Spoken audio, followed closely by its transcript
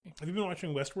Have you been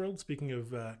watching Westworld? Speaking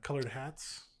of colored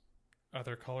hats. Are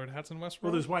there colored hats in Westworld?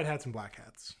 Well, there's white hats and black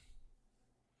hats.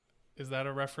 Is that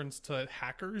a reference to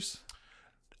hackers?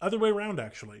 Other way around,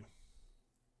 actually.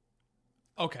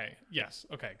 Okay. Yes.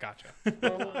 Okay. Gotcha.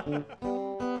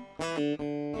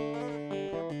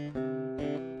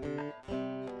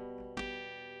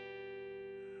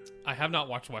 I have not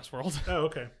watched Westworld. Oh,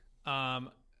 okay.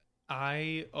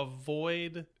 I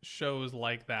avoid shows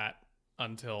like that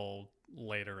until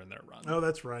later in their run. Oh,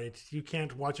 that's right. You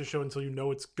can't watch a show until you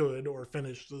know it's good or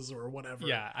finishes or whatever.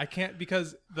 Yeah, I can't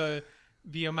because the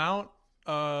amount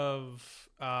of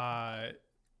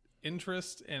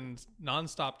interest and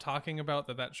nonstop talking about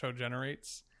that show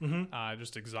generates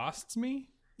just exhausts me.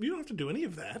 You don't have to do any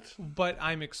of that. But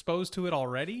I'm exposed to it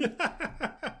already,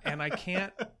 and I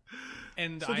can't.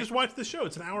 And so just watch the show.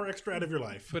 It's an hour extra out of your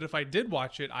life. But if I did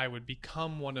watch it, I would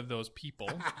become one of those people,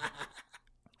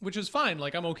 which is fine.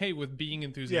 Like, I'm okay with being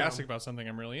enthusiastic about something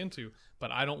I'm really into, but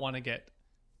I don't want to get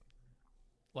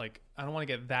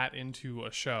that into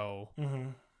a show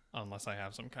unless I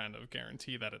have some kind of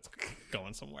guarantee that it's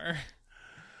going somewhere.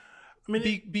 I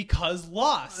mean, because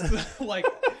Lost,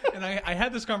 and I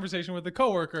had this conversation with a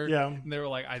coworker, and they were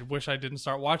like, I wish I didn't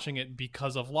start watching it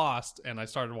because of Lost, and I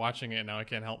started watching it, and now I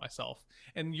can't help myself.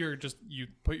 And you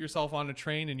put yourself on a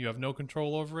train, and you have no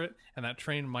control over it, and that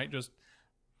train might just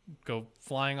go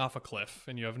flying off a cliff,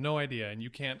 and you have no idea, and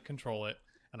you can't control it.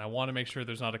 And I want to make sure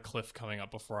there's not a cliff coming up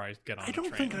before I get on the train. I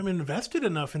don't think I'm invested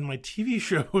enough in my TV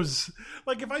shows.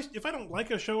 Like if I don't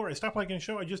like a show or I stop liking a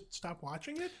show, I just stop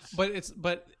watching it. But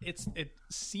it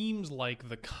seems like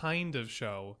the kind of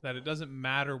show that it doesn't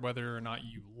matter whether or not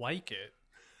you like it.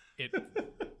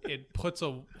 It puts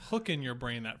a hook in your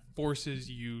brain that forces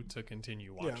you to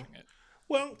continue watching it.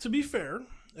 Well, to be fair,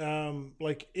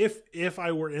 like if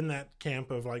I were in that camp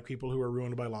of like people who are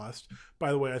ruined by Lost,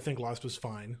 by the way, I think Lost was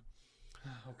fine.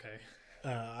 Okay.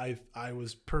 I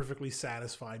was perfectly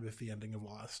satisfied with the ending of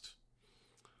Lost.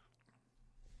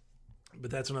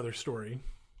 But that's another story.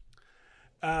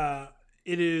 It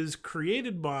is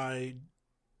created by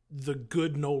the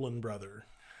good Nolan brother.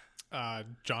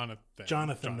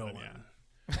 Jonathan Nolan.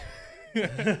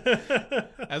 Yeah.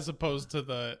 As opposed to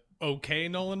the okay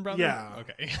Nolan brother? Yeah.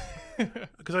 Okay.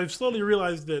 Because I've slowly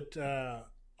realized that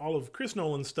all of Chris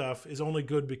Nolan's stuff is only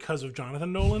good because of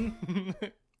Jonathan Nolan.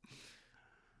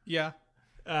 Yeah.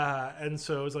 And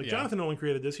so it's like Jonathan Nolan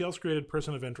created this. He also created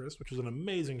Person of Interest, which was an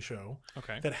amazing show.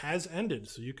 Okay. That has ended,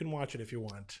 so you can watch it if you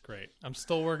want. Great. I'm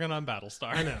still working on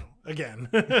Battlestar. I know. Again.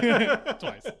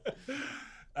 Twice.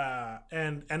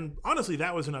 And honestly,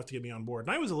 that was enough to get me on board.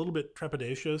 And I was a little bit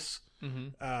trepidatious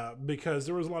because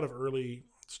there was a lot of early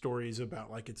stories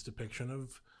about like its depiction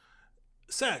of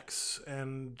sex,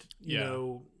 and you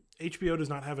know, HBO does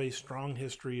not have a strong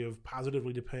history of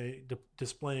positively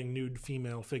displaying nude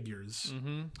female figures.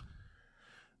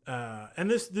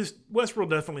 And this Westworld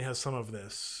definitely has some of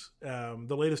this.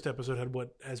 The latest episode had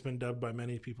what has been dubbed by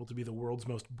many people to be the world's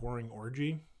most boring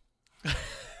orgy.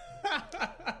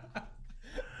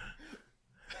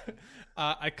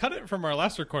 I cut it from our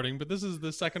last recording, but this is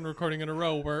the second recording in a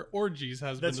row where orgies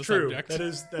has been the true. subject. That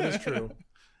is true.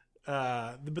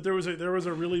 But there was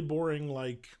a really boring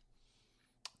like,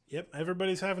 yep,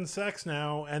 everybody's having sex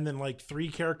now, and then like 3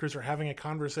 characters are having a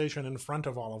conversation in front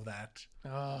of all of that.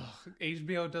 Oh,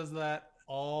 HBO does that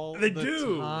all the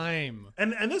time.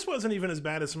 And this wasn't even as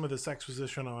bad as some of the sex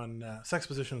position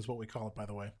is what we call it, by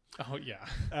the way. Oh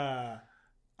yeah.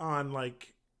 On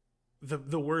like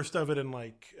the worst of it in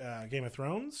like Game of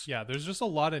Thrones. Yeah, there's just a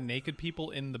lot of naked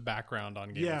people in the background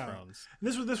on Game of Thrones. And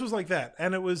this was like that,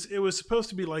 and it was supposed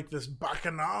to be like this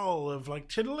bacchanal of like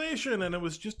titillation, and it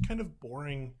was just kind of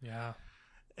boring. Yeah,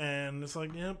 and it's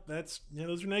like,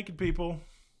 those are naked people.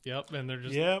 Yep, and they're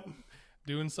just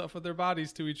doing stuff with their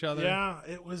bodies to each other. Yeah,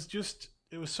 it was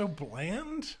so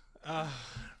bland,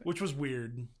 which was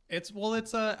weird. I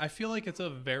feel like it's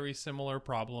a very similar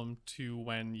problem to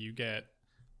when you get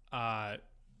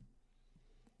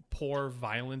poor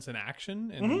violence and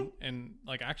action and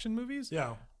like action movies.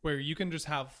 Yeah. Where you can just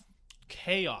have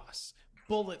chaos,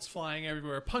 bullets flying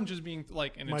everywhere, punches being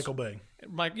like, and Michael Bay.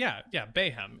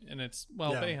 Bayhem. And it's,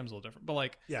 Bayhem's a little different, but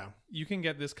like, you can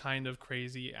get this kind of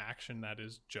crazy action that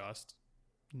is just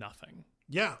nothing.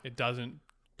 Yeah. It doesn't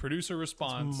produce a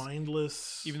response. It's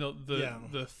mindless. Even though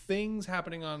the things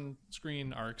happening on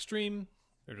screen are extreme,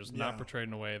 they're just not portrayed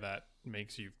in a way that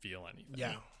makes you feel anything.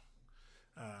 Yeah.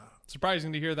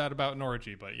 Surprising to hear that about an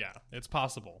orgy, but yeah, it's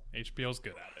possible. HBO's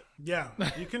good at it. Yeah,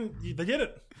 they get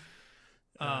it.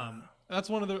 That's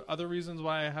one of the other reasons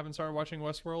why I haven't started watching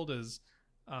Westworld is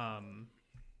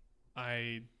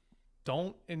I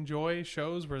don't enjoy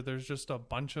shows where there's just a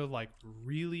bunch of like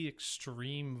really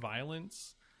extreme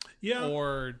violence. Yeah.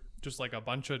 Or just like a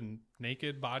bunch of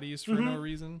naked bodies for no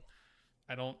reason.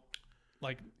 I don't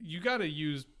like, you got to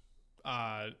use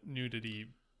nudity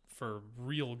for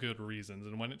real good reasons.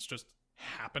 And when it's just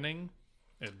happening,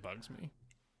 it bugs me.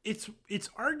 It's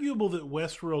arguable that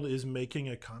Westworld is making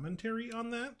a commentary on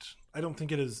that. I don't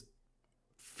think it has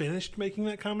finished making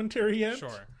that commentary yet.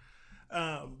 Sure.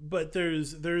 But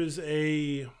there's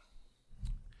a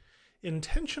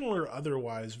intentional or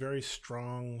otherwise very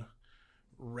strong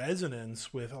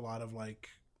resonance with a lot of like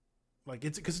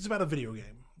it's because it's about a video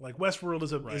game. Like Westworld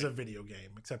is a video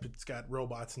game, except it's got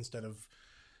robots instead of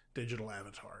digital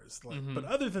avatars. Like, but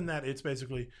other than that, it's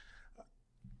basically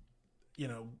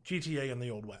GTA in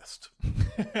the Old West.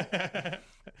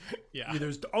 Yeah.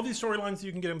 There's all these storylines that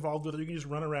you can get involved with. Or you can just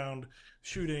run around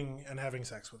shooting and having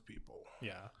sex with people.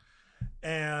 Yeah.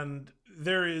 And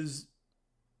there is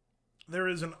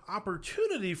an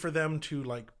opportunity for them to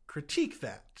like critique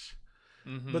that.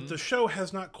 But the show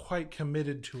has not quite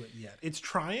committed to it yet. It's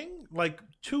trying. Like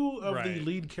 2 of the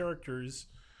lead characters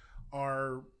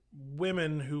are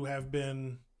women who have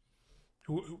been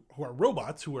who are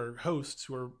robots, who are hosts,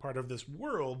 who are part of this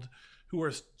world, who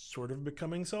are sort of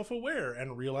becoming self-aware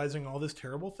and realizing all these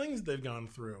terrible things they've gone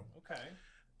through. Okay.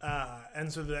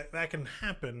 And so that can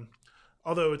happen.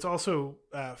 Although it's also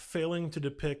failing to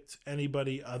depict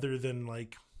anybody other than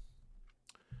like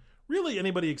really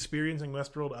anybody experiencing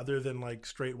Westworld other than like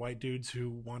straight white dudes who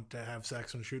want to have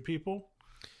sex and shoot people.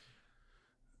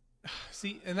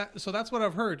 See, and that's what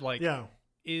I've heard. Like, yeah.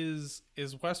 Is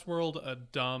Westworld a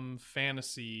dumb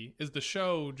fantasy? Is the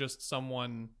show just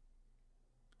someone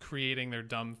creating their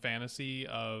dumb fantasy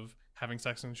of having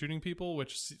sex and shooting people,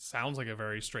 which sounds like a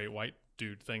very straight white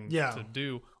dude thing to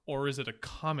do? Or is it a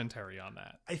commentary on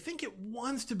that? I think it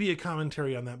wants to be a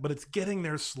commentary on that, but it's getting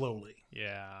there slowly.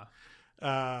 Yeah.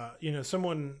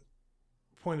 Someone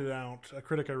pointed out, a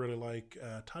critic I really like,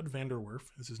 Todd Vanderwerf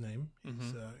is his name.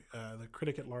 He's the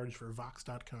critic at large for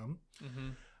Vox.com.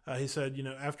 He said,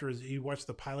 after he watched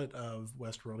the pilot of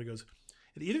Westworld, he goes,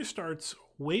 it either starts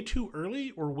way too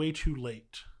early or way too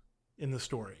late in the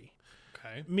story.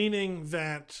 Okay. Meaning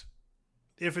that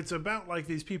if it's about like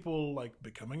these people like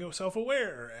becoming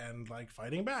self-aware and like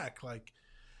fighting back, like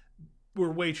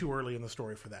we're way too early in the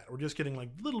story for that. We're just getting like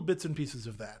little bits and pieces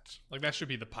of that. Like that should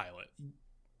be the pilot.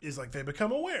 Is like they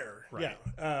become aware. Right.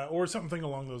 Yeah. Or something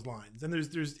along those lines. And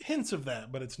there's hints of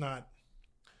that, but it's not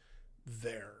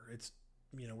there. It's,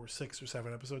 we're 6 or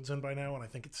 7 episodes in by now, and I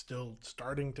think it's still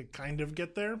starting to kind of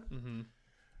get there.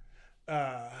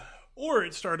 Or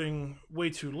it's starting way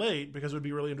too late, because it would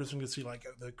be really interesting to see like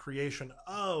the creation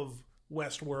of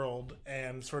Westworld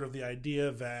and sort of the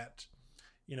idea that,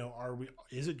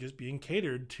 is it just being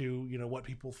catered to, what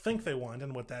people think they want,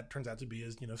 and what that turns out to be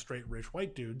is, straight rich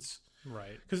white dudes.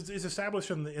 Right. Because it's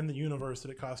established in the universe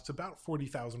that it costs about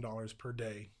 $40,000 per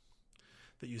day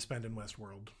that you spend in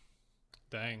Westworld.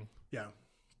 Dang. Yeah.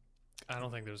 I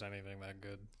don't think there's anything that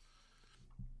good.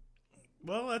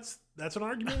 Well, that's an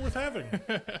argument worth having.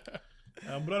 But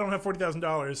I don't have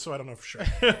 $40,000, so I don't know for sure.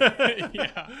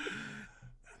 Yeah.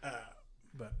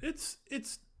 But it's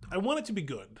I want it to be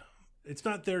good. It's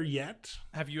not there yet.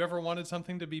 Have you ever wanted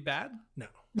something to be bad? No.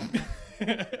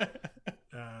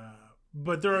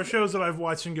 But there are shows that I've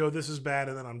watched and go, this is bad,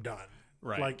 and then I'm done.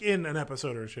 Right. Like in an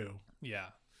episode or two. Yeah.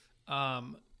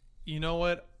 You know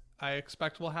what I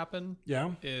expect will happen?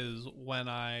 Yeah. Is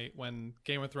when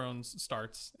Game of Thrones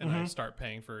starts and I start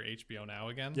paying for HBO Now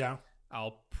again. Yeah.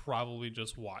 I'll probably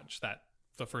just watch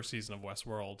the first season of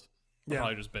Westworld. I'll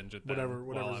probably just binge it then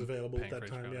whatever's available at that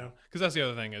time. Yeah. Because that's the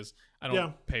other thing is I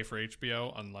don't pay for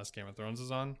HBO unless Game of Thrones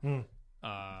is on.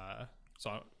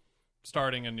 So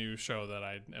starting a new show that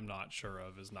I am not sure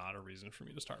of is not a reason for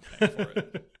me to start paying for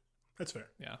it. That's fair.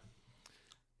 Yeah.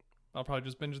 I'll probably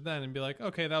just binge it then and be like,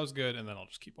 okay, that was good. And then I'll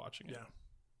just keep watching it. Yeah.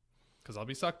 Because I'll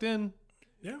be sucked in.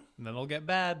 Yeah. And then it'll get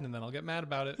bad. And then I'll get mad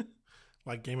about it.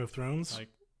 Like Game of Thrones?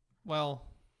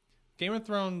 Game of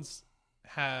Thrones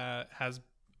has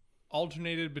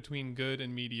alternated between good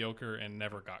and mediocre and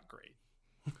never got great.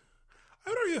 I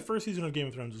would argue the first season of Game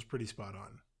of Thrones was pretty spot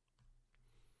on.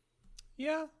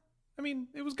 Yeah. I mean,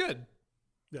 it was good.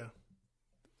 Yeah.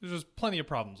 There's just plenty of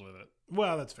problems with it.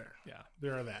 Well, that's fair. Yeah.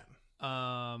 There are that.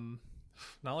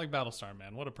 Not like Battlestar,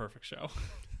 man. What a perfect show.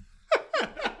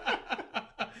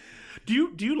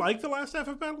 Do you like the last half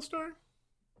of Battlestar?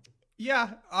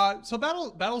 Yeah. So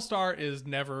Battlestar is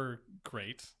never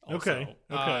great. Also.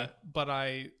 Okay. But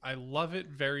I love it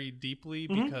very deeply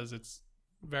because it's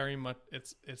very much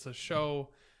it's a show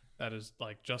that is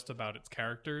like just about its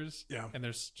characters. Yeah. And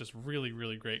there's just really,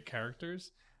 really great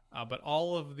characters. But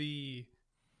all of the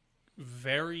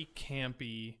very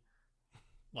campy,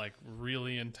 like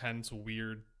really intense,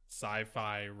 weird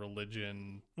sci-fi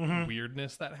religion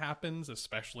weirdness that happens,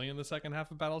 especially in the second half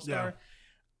of Battlestar,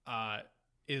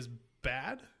 is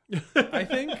bad. I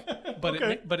think,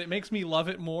 but it makes me love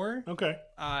it more. Okay.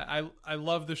 I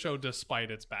love the show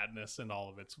despite its badness and all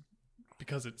of its,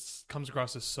 because it comes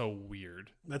across as so weird.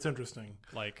 That's interesting.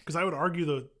 Like, because I would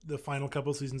argue the final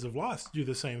couple seasons of Lost do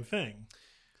the same thing.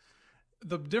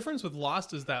 The difference with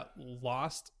Lost is that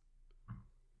Lost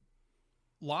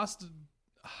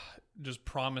just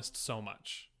promised so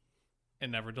much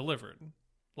and never delivered.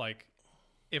 Like,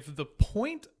 if the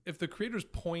creator's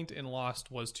point in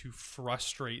Lost was to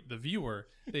frustrate the viewer,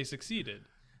 they succeeded.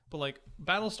 But like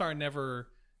Battlestar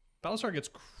gets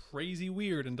crazy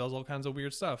weird and does all kinds of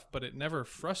weird stuff, but it never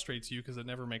frustrates you because it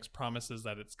never makes promises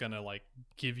that it's gonna like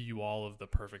give you all of the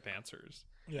perfect answers.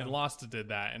 Yeah. And Lost did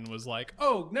that and was like,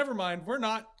 oh, never mind, we're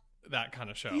not that kind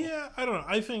of show. Yeah, I don't know.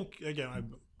 I think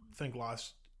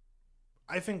Lost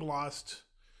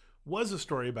was a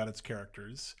story about its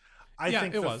characters. I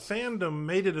think the fandom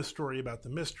made it a story about the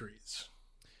mysteries.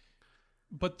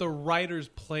 But the writers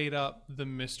played up the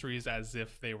mysteries as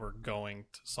if they were going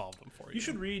to solve them for you. You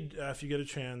should read, if you get a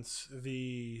chance,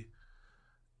 I'm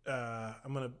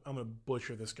gonna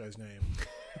butcher this guy's name.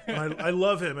 I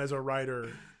love him as a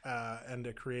writer and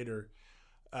a creator.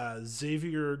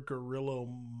 Xavier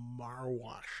Garillo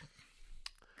Marwash.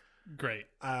 Great.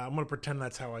 I'm going to pretend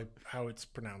that's how it's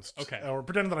pronounced. Okay. Or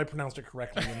pretend that I pronounced it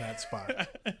correctly in that spot.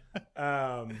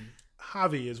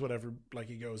 Javi is whatever like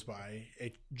he goes by.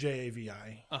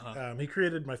 Javi. He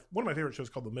created one of my favorite shows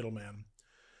called The Middleman.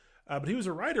 But he was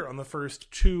a writer on the first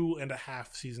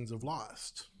 2.5 seasons of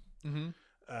Lost.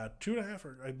 2.5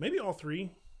 or maybe all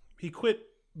 3. He quit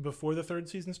before the 3rd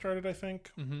season started, I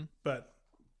think. But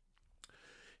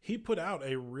he put out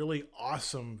a really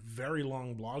awesome, very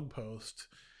long blog post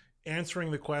answering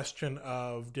the question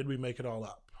of, did we make it all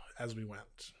up as we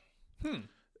went?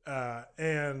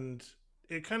 And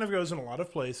it kind of goes in a lot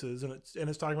of places, and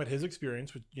it's talking about his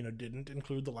experience, which didn't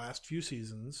include the last few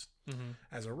seasons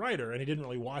as a writer, and he didn't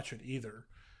really watch it either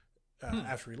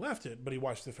after he left it, but he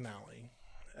watched the finale.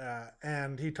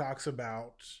 And he talks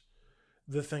about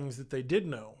the things that they did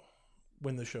know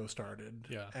when the show started,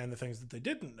 and the things that they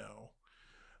didn't know.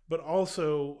 But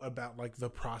also about like the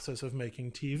process of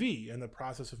making TV and the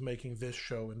process of making this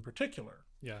show in particular.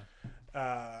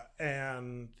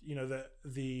 And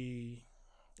the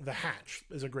Hatch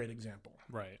is a great example,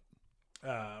 right?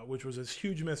 Which was this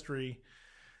huge mystery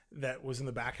that was in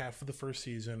the back half of the first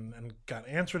season and got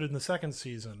answered in the second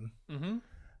season.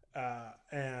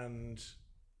 And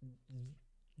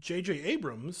J.J.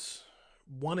 Abrams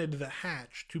wanted the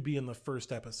Hatch to be in the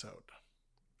first episode.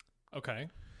 Okay.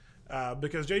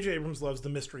 Because J.J. Abrams loves the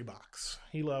mystery box.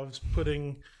 He loves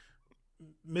putting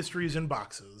mysteries in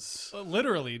boxes.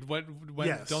 Literally,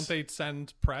 yes. Don't they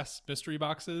send press mystery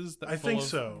boxes? I think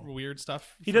so. Weird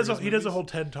stuff. He does a whole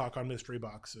TED talk on mystery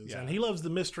boxes, and he loves the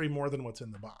mystery more than what's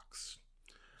in the box.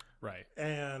 Right.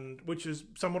 And which is,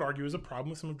 some would argue, is a problem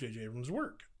with some of J.J. Abrams'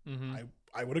 work.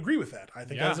 I would agree with that. I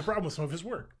think that is a problem with some of his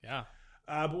work. Yeah.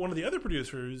 But one of the other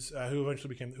producers who was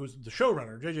the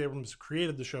showrunner, J.J. Abrams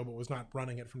created the show but was not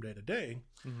running it from day to day,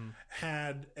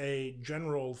 had a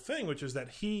general thing, which is that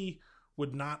he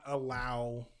would not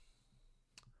allow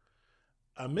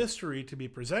a mystery to be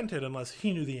presented unless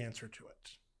he knew the answer to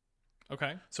it.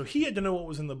 Okay. So he had to know what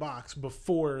was in the box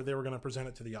before they were going to present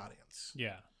it to the audience.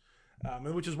 Yeah.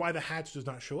 Which is why the Hatch does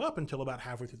not show up until about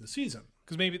halfway through the season.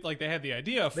 Because maybe like they had the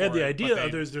idea for it. They had the idea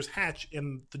of there's Hatch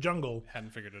in the jungle. Hadn't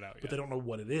figured it out yet. But they don't know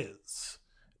what it is.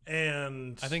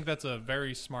 And I think that's a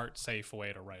very smart, safe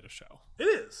way to write a show. It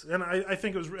is. And I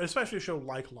think it was especially a show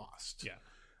like Lost. Yeah.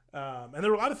 And there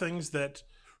were a lot of things that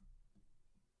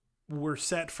were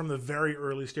set from the very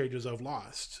early stages of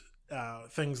Lost.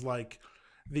 Things like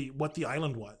what the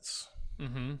island was.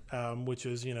 Which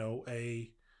is,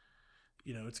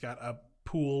 it's got a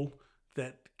pool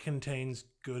that contains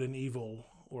good and evil,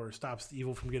 or stops the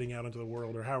evil from getting out into the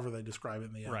world, or however they describe it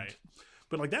in the end. Right.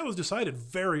 But like that was decided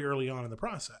very early on in the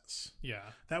process. Yeah.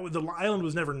 The island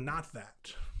was never not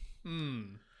that.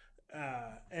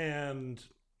 And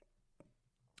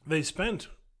they spent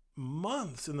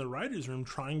months in the writer's room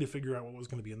trying to figure out what was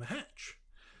going to be in the Hatch.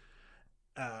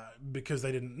 Because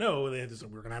they didn't know. They had to say,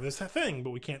 we're going to have this thing,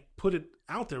 but we can't put it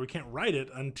out there. We can't write it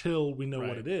until we know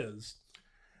what it is.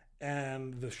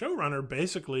 And the showrunner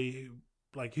basically,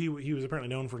 like he was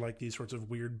apparently known for like these sorts of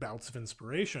weird bouts of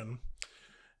inspiration.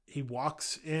 He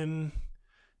walks in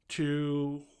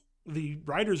to the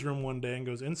writer's room one day and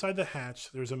goes, inside the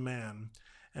hatch, there's a man.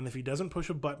 And if he doesn't push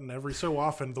a button every so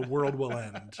often, the world will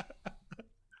end.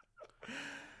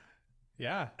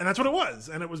 Yeah. And that's what it was.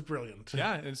 And it was brilliant.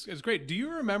 Yeah, it's great. Do you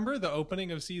remember the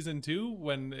opening of season 2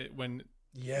 when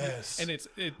yes. And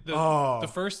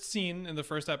the first scene in the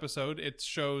first episode, it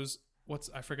shows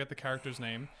I forget the character's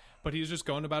name, but he's just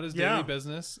going about his daily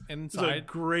business inside. It's a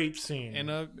great scene. In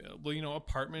a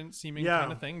apartment seeming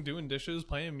kind of thing, doing dishes,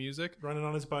 playing music, running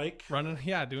on his bike.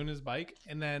 Doing his bike.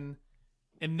 And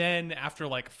then after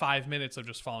like 5 minutes of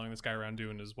just following this guy around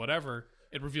doing his whatever,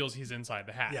 it reveals he's inside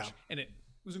the hatch. Yeah. And it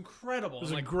was incredible. It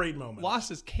was a great moment.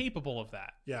 Lost is capable of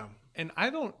that. Yeah. And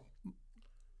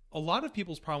a lot of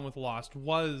people's problem with Lost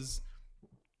was,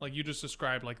 like you just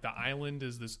described, like the island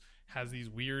has these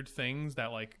weird things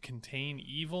that like contain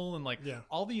evil and like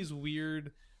all these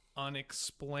weird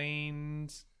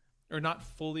unexplained or not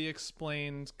fully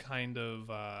explained kind of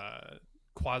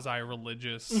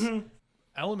quasi-religious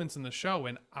elements in the show,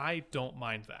 and I don't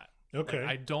mind that. Okay. Like,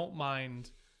 I don't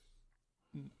mind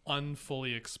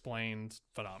unfully explained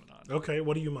phenomenon. Okay,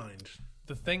 what do you mind?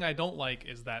 The thing I don't like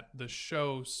is that the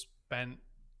show spent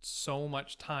so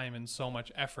much time and so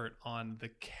much effort on the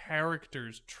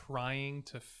characters trying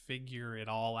to figure it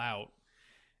all out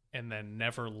and then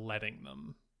never letting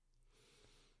them.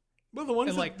 Well, the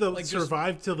ones that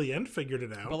survived till the end figured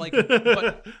it out.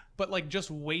 But like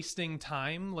just wasting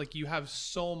time. Like you have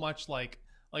so much like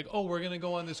we're gonna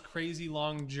go on this crazy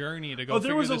long journey to go. Oh,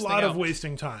 there was a lot of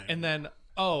wasting time. And then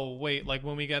wait, like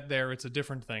when we get there, it's a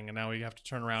different thing, and now we have to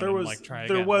turn around and try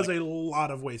again. There was a lot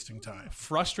of wasting time.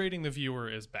 Frustrating the viewer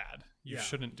is bad. You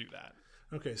shouldn't do that.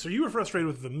 Okay, so you were frustrated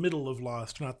with the middle of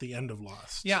Lost, not the end of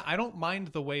Lost. Yeah, I don't mind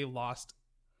the way Lost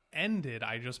ended.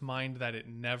 I just mind that it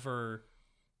never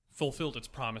fulfilled its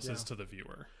promises to the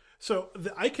viewer. So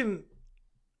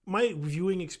my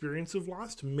viewing experience of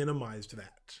Lost minimized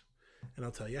that, and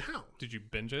I'll tell you how. Did you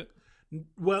binge it?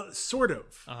 Well, sort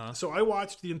of. Uh-huh. So I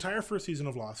watched the entire first season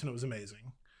of Lost, and it was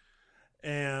amazing.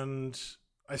 And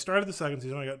I started the second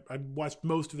season. I watched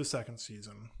most of the second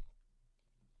season.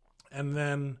 And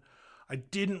then I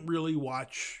didn't really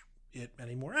watch it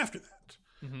anymore after that.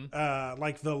 Mm-hmm.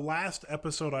 Like the last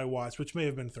episode I watched, which may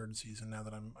have been third season now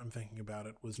that I'm thinking about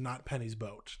it, was Not Penny's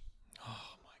Boat.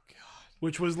 Oh my God.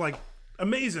 Which was like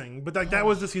amazing, but that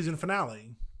was the season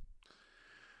finale.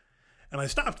 And I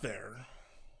stopped there.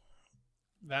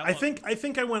 I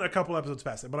think I went a couple episodes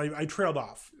past it, but I trailed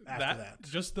off after that.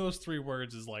 Just those 3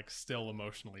 words is like still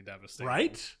emotionally devastating.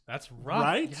 Right? That's rough.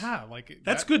 Right? Yeah, like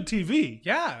that's good TV.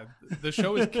 Yeah, the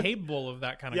show is capable of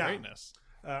that kind of greatness.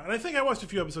 And I think I watched a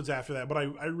few episodes after that, but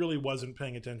I really wasn't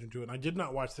paying attention to it. And I did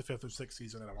not watch the 5th or 6th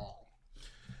season at all.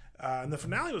 And the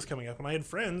finale was coming up, and I had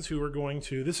friends who were going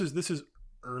to. This is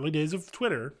early days of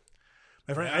Twitter.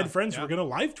 I had friends who were going to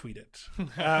live tweet it.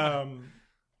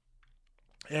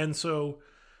 And so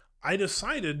I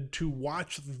decided to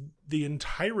watch the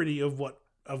entirety of what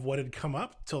had come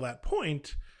up till that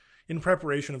point in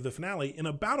preparation of the finale in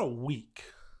about a week.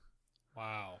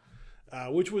 Wow.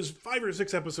 Which was 5 or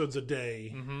 6 episodes a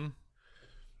day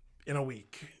in a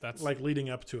week. That's like leading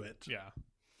up to it. Yeah.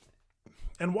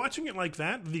 And watching it like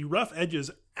that, the rough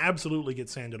edges absolutely get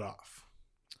sanded off.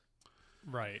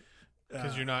 Right.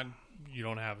 Because you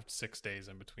don't have 6 days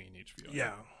in between each viewing.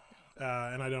 Yeah.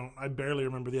 And I barely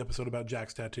remember the episode about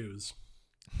Jack's tattoos.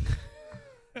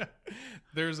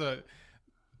 There's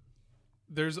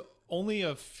only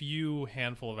a few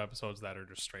handful of episodes that are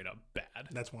just straight up bad.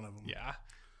 That's one of them. Yeah.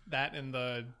 That and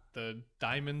the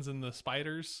diamonds and the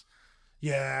spiders.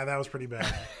 Yeah, that was pretty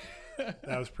bad.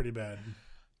 That was pretty bad.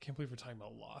 Can't believe we're talking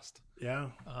about Lost. Yeah.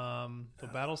 The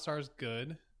Battlestar's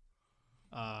good.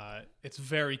 It's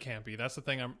very campy. That's the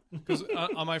thing. Because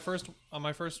on my first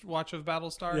watch of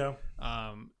Battlestar,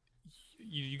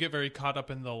 you get very caught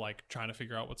up in the like trying to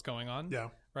figure out what's going on. Yeah.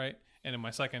 Right. And in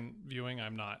my second viewing,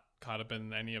 I'm not caught up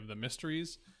in any of the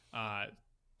mysteries.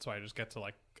 So I just get to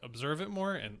like observe it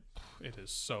more, and it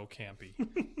is so campy.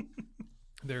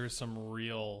 There's some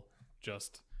real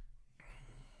just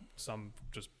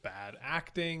bad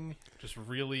acting, just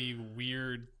really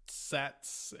weird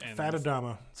sets and Fat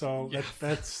Adama. So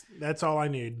that's all I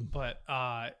need. But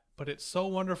it's so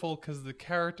wonderful because the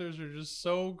characters are just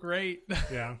so great.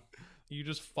 Yeah. You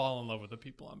just fall in love with the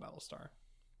people on Battlestar.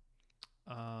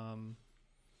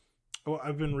 Well,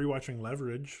 I've been rewatching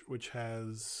Leverage, which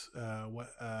has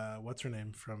what's her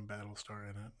name from Battlestar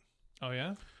in it. Oh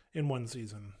yeah? In one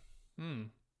season.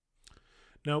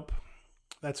 Nope.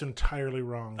 That's entirely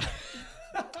wrong.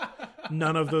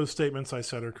 None of those statements I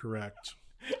said are correct.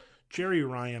 Jerry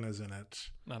Ryan is in it.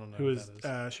 I don't know who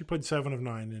that is. She played 7 of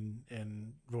 9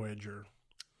 in Voyager.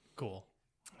 Cool.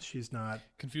 She's not.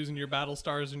 Confusing your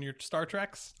Battlestars and your Star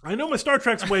Treks? I know my Star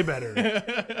Trek's way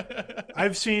better.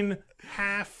 I've seen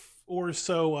half or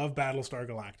so of Battlestar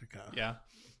Galactica. Yeah.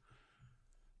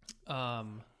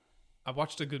 I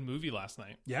watched a good movie last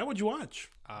night. Yeah, what'd you watch?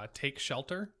 Take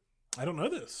Shelter. I don't know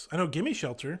this. I know Gimme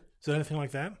Shelter. Is it anything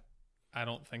like that? I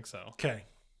don't think so. Okay.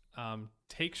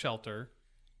 Take Shelter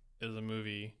is a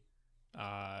movie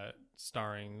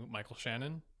starring Michael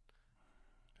Shannon,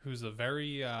 who's a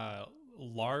very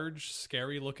large,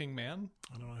 scary-looking man.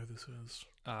 I don't know who this is.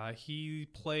 He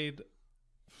played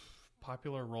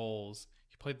popular roles.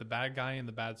 He played the bad guy in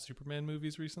the bad Superman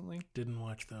movies recently. Didn't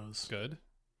watch those. Good.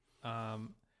 I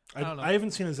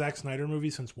haven't seen a Zack Snyder movie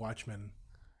since Watchmen.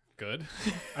 Good.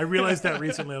 I realized that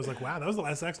recently. I was like, wow, that was the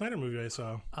last Zack Snyder movie I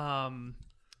saw.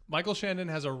 Michael Shannon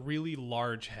has a really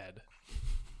large head.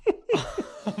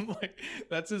 Like,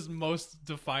 that's his most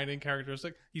defining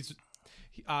characteristic.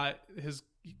 His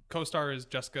co-star is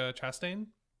Jessica Chastain.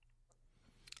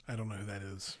 I don't know who that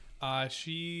is.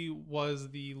 She was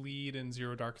the lead in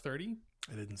Zero Dark 30.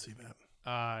 I didn't see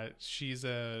that. She's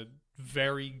a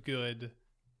very good,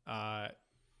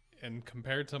 and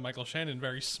compared to Michael Shannon,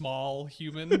 very small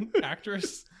human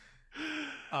actress.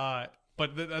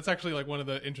 But that's actually like one of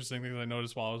the interesting things I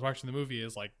noticed while I was watching the movie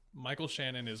is like Michael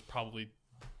Shannon is probably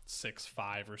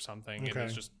 6'5" or something, and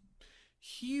it's just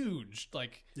huge.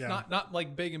 Like not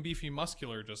like big and beefy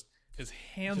muscular, just his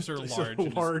hands are large. A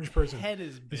large person. His head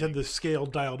is big. He's had the scale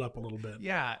dialed up a little bit.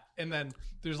 Yeah, and then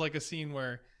there's like a scene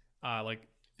where like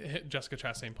Jessica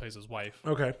Chastain plays his wife.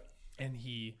 Okay. And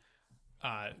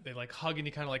they like hug and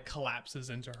he kind of like collapses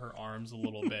into her arms a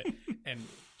little bit. And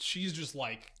she's just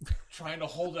like trying to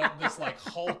hold up this like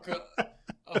Hulk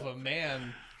of a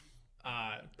man.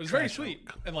 But it's very sweet.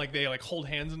 And like they like hold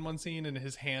hands in one scene and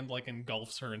his hand like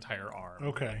engulfs her entire arm.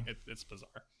 Okay. It's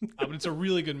bizarre. But it's a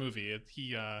really good movie.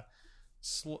 He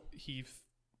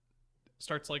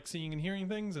starts like seeing and hearing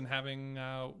things and having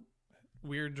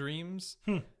weird dreams.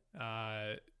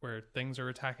 Where things are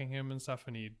attacking him and stuff,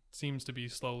 and he seems to be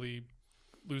slowly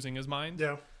losing his mind.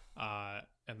 Yeah.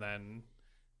 And then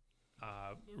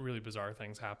really bizarre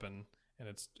things happen, and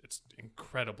it's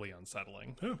incredibly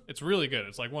unsettling. Oh. It's really good.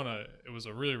 It's like it was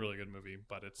a really, really good movie,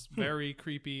 but it's very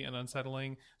creepy and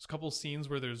unsettling. There's a couple scenes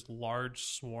where there's large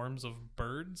swarms of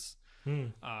birds,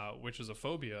 which is a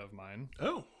phobia of mine.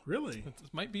 Oh, really?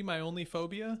 It might be my only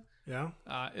phobia. Yeah.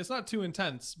 It's not too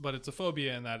intense, but it's a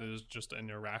phobia, and that is just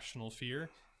an irrational fear.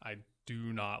 I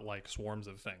do not like swarms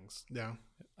of things. Yeah.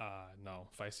 No,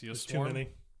 if I see a swarm, too many.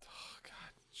 Oh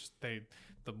God, just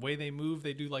the way they move,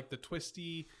 they do like the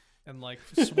twisty and like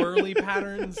swirly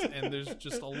patterns, and there's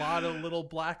just a lot of little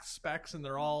black specks, and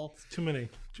they're all too many.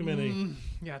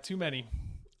 Yeah, too many.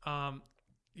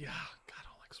 Yeah, God, I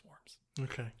don't like swarms.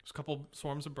 Okay. There's a couple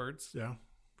swarms of birds. Yeah.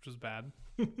 Which is bad.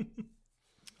 It's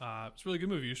a really good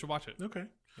movie. You should watch it. Okay.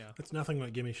 Yeah. It's nothing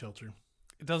like Gimme Shelter.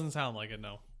 It doesn't sound like it,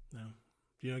 no. No.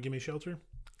 Do you know Gimme Shelter?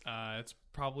 It's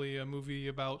probably a movie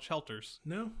about shelters.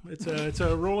 No, it's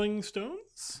a Rolling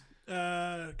Stones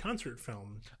concert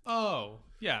film. Oh,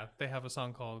 yeah. They have a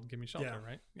song called Gimme Shelter,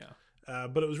 right? Yeah.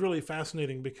 But it was really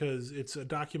fascinating because it's a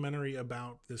documentary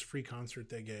about this free concert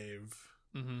they gave.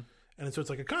 Mm-hmm. And so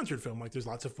it's like a concert film. Like there's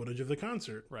lots of footage of the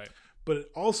concert. Right. But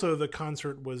also the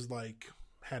concert was like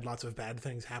had lots of bad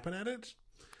things happen at it.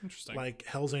 Interesting. Like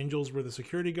Hell's Angels were the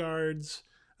security guards.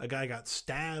 A guy got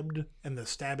stabbed, and the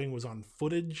stabbing was on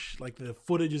footage. Like the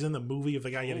footage is in the movie of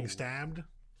the guy getting stabbed.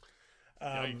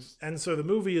 And so the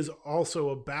movie is also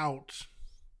about,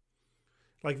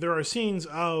 like, there are scenes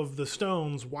of the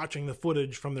Stones watching the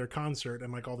footage from their concert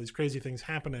and like all these crazy things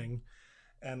happening,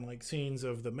 and like scenes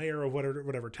of the mayor of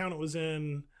whatever town it was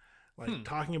in, like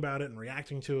talking about it and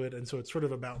reacting to it. And so it's sort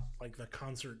of about like the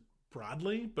concert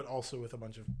broadly, but also with a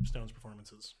bunch of Stones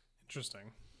performances.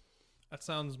 Interesting. That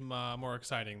sounds more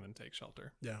exciting than Take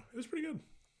Shelter. Yeah, it was pretty good.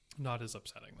 Not as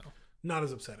upsetting, though. Not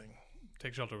as upsetting.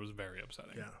 Take Shelter was very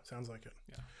upsetting. Yeah, sounds like it.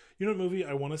 Yeah. You know what movie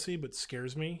I want to see but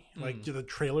scares me? Like the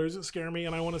trailers that scare me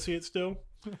and I want to see it still?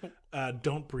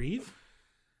 Don't Breathe.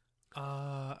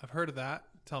 I've heard of that.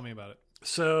 Tell me about it.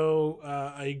 So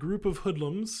a group of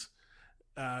hoodlums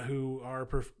who are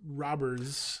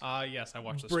robbers yes, I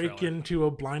watched this break trailer. into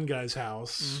a blind guy's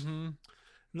house. Mm-hmm.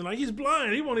 And they're like, he's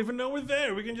blind. He won't even know we're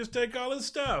there. We can just take all his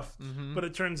stuff. Mm-hmm. But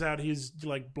it turns out he's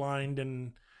like blind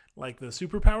and like the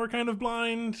superpower kind of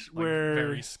blind, like where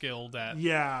very skilled at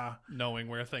knowing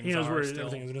where things are. He knows where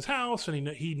everything is in his house, and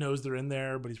he knows they're in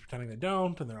there, but he's pretending they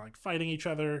don't, and they're like fighting each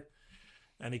other.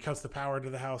 And he cuts the power to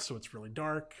the house, so it's really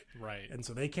dark. Right. And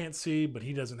so they can't see, but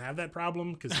he doesn't have that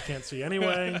problem because he can't see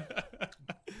anyway.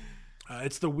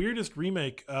 It's the weirdest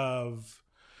remake of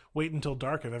Wait Until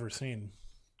Dark I've ever seen.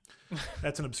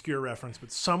 That's an obscure reference,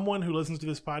 but someone who listens to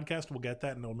this podcast will get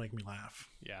that and it'll make me laugh.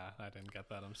 Yeah, I didn't get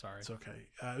that. I'm sorry. It's okay.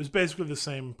 It was basically the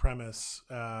same premise,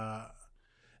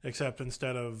 except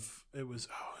instead of it was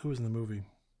who was in the movie?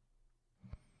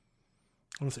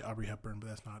 I want to say Aubrey Hepburn, but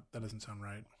that doesn't sound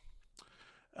right.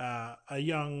 A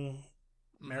young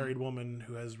married woman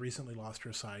who has recently lost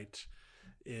her sight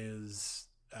is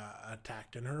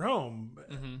attacked in her home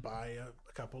by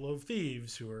a couple of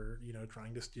thieves who are,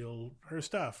 trying to steal her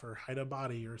stuff or hide a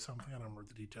body or something. I don't remember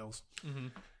the details.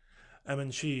 And then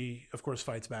she, of course,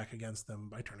 fights back against them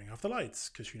by turning off the lights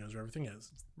because she knows where everything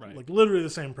is. Right. Like literally the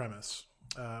same premise.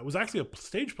 It was actually a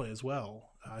stage play as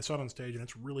well. I saw it on stage, and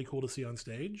it's really cool to see on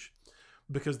stage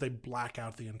because they black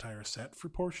out the entire set for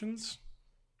portions.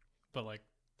 But like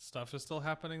stuff is still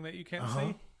happening that you can't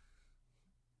see.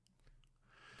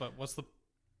 But what's the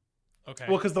okay?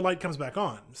 Well, because the light comes back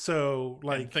on, so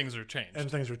like and things are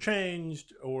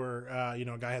changed, or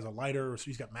a guy has a lighter, or so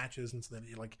he's got matches, and so then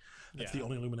that's the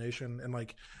only illumination. And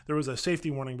like there was a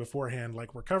safety warning beforehand,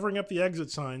 like we're covering up the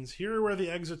exit signs. Here are where the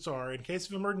exits are. In case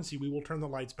of emergency, we will turn the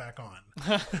lights back on.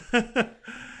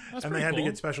 And they had to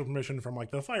get special permission from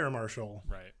like the fire marshal,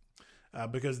 right?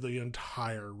 Because the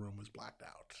entire room was blacked out.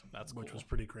 That's cool. Which was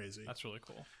pretty crazy. That's really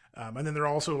cool. And then they're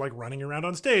also like running around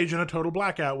on stage in a total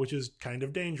blackout, which is kind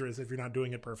of dangerous if you're not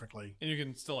doing it perfectly. And you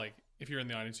can still like, if you're in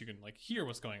the audience, you can like hear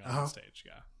what's going on stage.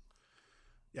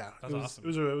 Yeah, that's awesome. It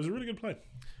was a really good play.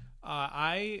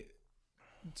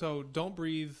 So Don't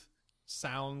Breathe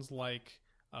sounds like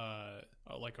a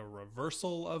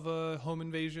reversal of a home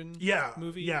invasion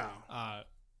movie. Yeah.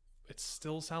 It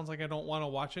still sounds like I don't want to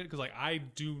watch it because like I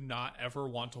do not ever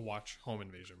want to watch home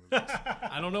invasion movies.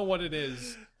 I don't know what it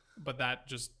is, but that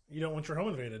just you don't want your home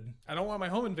invaded. I don't want my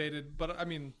home invaded, but I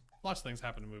mean, lots of things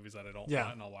happen in movies that I don't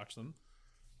want, and I'll watch them.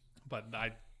 But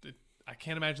I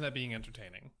can't imagine that being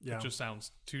entertaining. Yeah. It just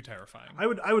sounds too terrifying.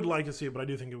 I would like to see it, but I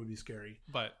do think it would be scary.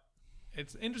 But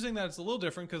it's interesting that it's a little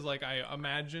different because like I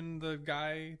imagine the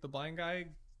blind guy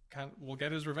will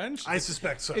get his revenge. I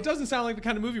suspect so. It doesn't sound like the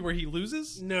kind of movie where he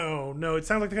loses. No. It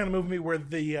sounds like the kind of movie where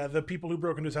the people who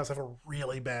broke into his house have a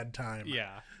really bad time.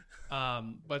 Yeah.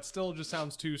 But still just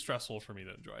sounds too stressful for me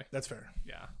to enjoy. That's fair.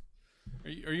 Yeah.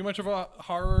 Are you much of a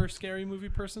horror, scary movie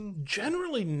person?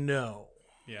 Generally, no.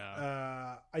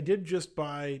 Yeah. I did just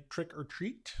buy Trick or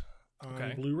Treat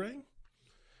on Blu-ray,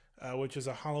 which is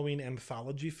a Halloween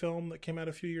anthology film that came out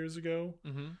a few years ago.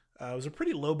 Mm-hmm. It was a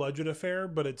pretty low-budget affair,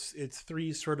 but it's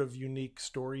three sort of unique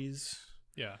stories.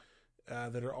 Yeah.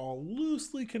 That are all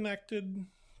loosely connected,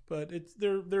 but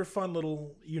they're fun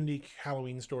little unique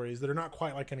Halloween stories that are not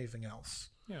quite like anything else.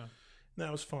 Yeah. And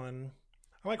that was fun.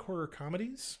 I like horror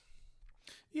comedies.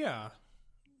 Yeah.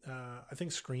 I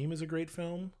think Scream is a great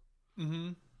film.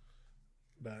 Mm-hmm.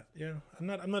 But yeah, I'm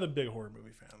not a big horror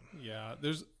movie fan. Yeah,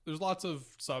 there's lots of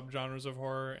subgenres of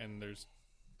horror, and there's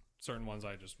certain ones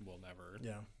I just will never.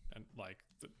 Yeah. And like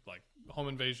home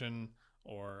invasion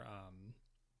or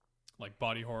like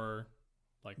body horror,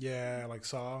 like like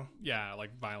Saw. Yeah,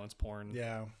 like violence porn.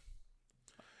 Yeah.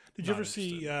 Did you ever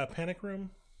see Panic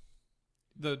Room?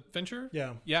 The Fincher?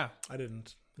 Yeah. Yeah. I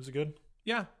didn't. Was it good?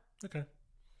 Yeah. Okay.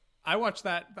 I watched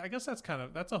that. I guess that's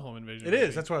a home invasion. It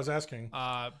is. That's what I was asking.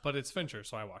 But it's Fincher,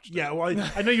 so I watched it. Yeah, well,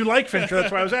 I know you like Fincher.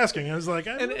 That's why I was asking. I was like,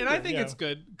 and I think it's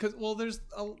good because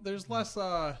there's less.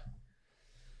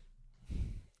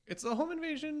 It's a home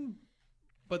invasion,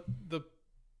 but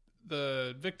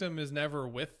the victim is never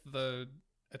with the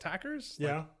attackers.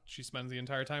 Yeah, like, she spends the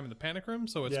entire time in the panic room,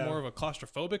 so it's more of a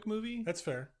claustrophobic movie. That's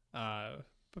fair.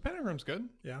 But Panic Room's good.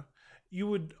 Yeah. You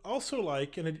would also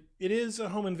like, and it is a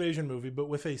home invasion movie, but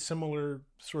with a similar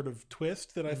sort of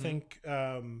twist that I think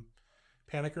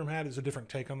Panic Room had. Is a different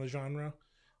take on the genre.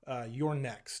 You're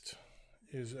Next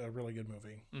is a really good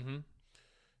movie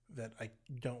that I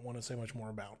don't want to say much more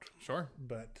about. Sure.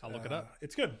 But I'll look it up.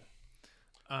 It's good.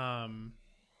 I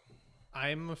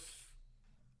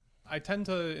tend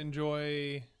to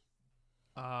enjoy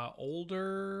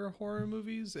older horror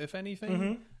movies, if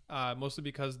anything, mostly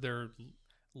because they're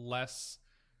less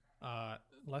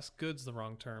good's the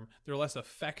wrong term. They're less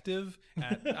effective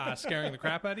at scaring the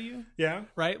crap out of you. Yeah.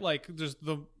 Right? Like just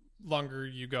the longer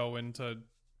you go in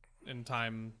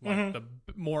time, like the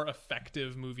more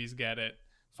effective movies get at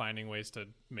finding ways to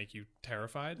make you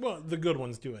terrified. Well, the good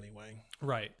ones do anyway.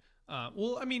 Right.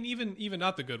 Well, I mean, even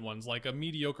not the good ones, like a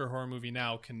mediocre horror movie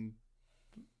now can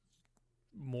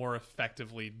more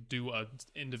effectively do a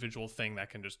individual thing that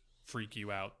can just freak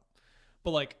you out.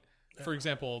 But like, for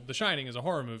example, The Shining is a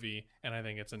horror movie, and I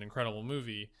think it's an incredible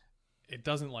movie. It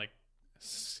doesn't like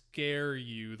scare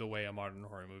you the way a modern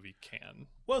horror movie can.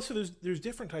 Well, so there's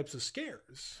different types of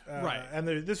scares, right? And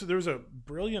there's a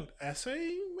brilliant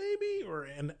essay, maybe, or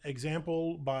an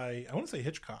example by, I want to say,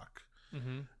 Hitchcock,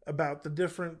 about the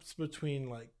difference between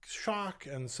like shock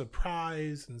and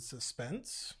surprise and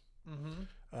suspense.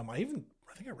 I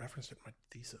think I referenced it in my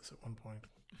thesis at one point.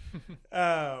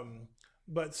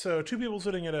 But so two people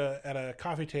sitting at a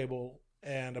coffee table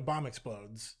and a bomb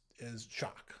explodes is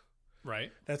shock.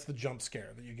 Right. That's the jump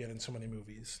scare that you get in so many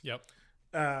movies. Yep.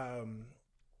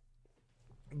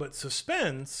 But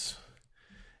suspense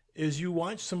is you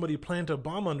watch somebody plant a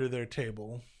bomb under their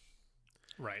table.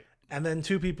 Right. And then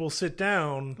two people sit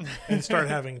down and start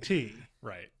having tea.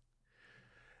 Right.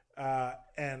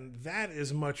 And that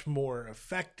is much more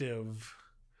effective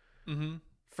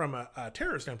from a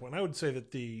terror standpoint. I would say that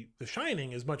The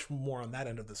Shining is much more on that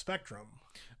end of the spectrum.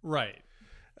 Right.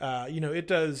 It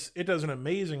does an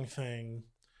amazing thing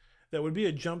that would be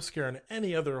a jump scare in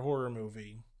any other horror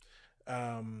movie.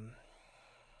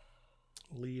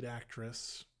 Lead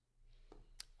actress.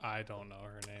 I don't know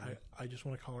her name. I just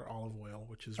want to call her Olive Oil,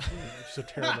 which is a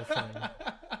terrible thing.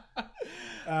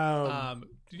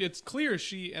 It's clear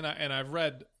I've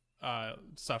read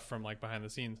stuff from like behind the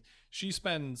scenes. She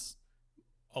spends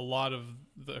a lot of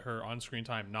her on-screen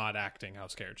time not acting how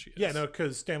scared she is. Yeah, no,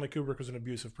 because Stanley Kubrick was an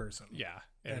abusive person. Yeah,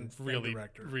 and really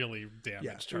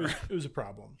damaged her. It was a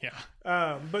problem.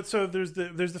 Yeah. But so there's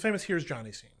the famous "Here's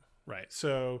Johnny" scene. Right.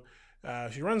 So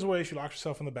she runs away. She locks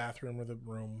herself in the bathroom or the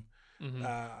room.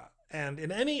 And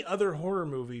in any other horror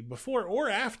movie, before or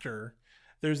after,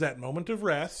 there's that moment of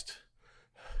rest.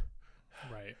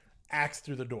 Right. Axe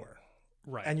through the door.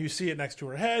 Right. And you see it next to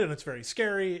her head, and it's very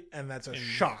scary, and that's a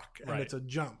shock, and it's a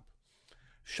jump.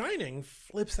 Shining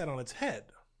flips that on its head.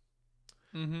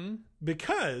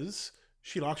 Because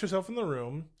she locks herself in the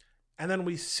room, and then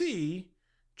we see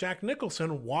Jack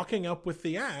Nicholson walking up with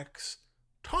the axe,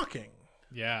 talking.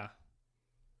 Yeah.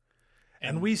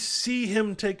 And we see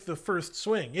him take the first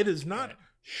swing. It is not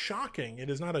shocking. It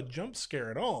is not a jump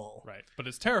scare at all. Right. But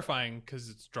it's terrifying because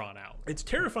it's drawn out. It's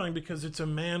terrifying because it's a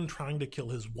man trying to kill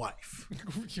his wife.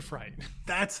 Right.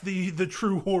 That's the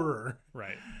true horror.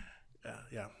 Right.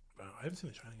 Yeah. Wow, I haven't seen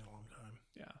The Shining in a long time.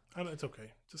 Yeah. It's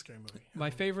okay. It's a scary movie.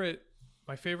 My favorite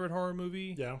horror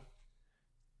movie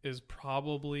is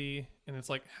probably, and it's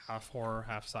like half horror,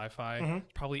 half sci-fi,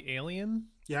 probably Alien.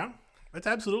 Yeah. It's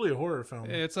absolutely a horror film.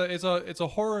 It's a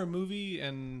horror movie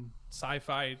and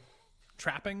sci-fi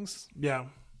trappings. Yeah.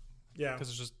 Because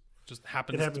it just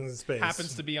happens. It happens in space.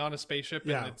 Happens to be on a spaceship.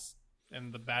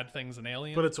 And the bad thing's an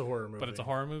alien. But it's a horror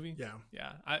movie.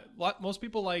 Yeah. Most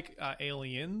people like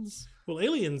Aliens. Well,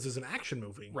 Aliens is an action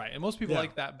movie. Right. And most people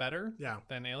like that better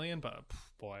than Alien. But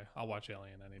boy, I'll watch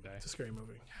Alien any day. It's a scary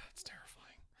movie. Yeah, it's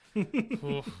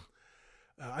terrifying.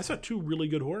 I saw two really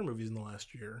good horror movies in the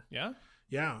last year. Yeah?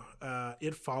 Yeah.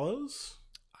 It Follows.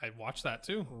 I watched that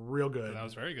too. Real good. That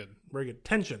was very good. Very good.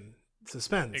 Tension.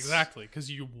 Suspense. Exactly. Because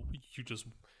you just,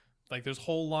 like, there's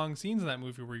whole long scenes in that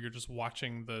movie where you're just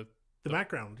watching the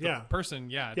background. The person,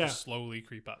 just slowly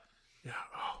creep up. Yeah.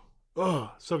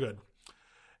 Oh, so good.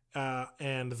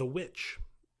 And The Witch.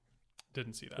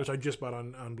 Didn't see that. Which I just bought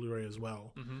on Blu-ray as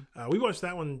well. We watched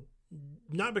that one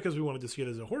not because we wanted to see it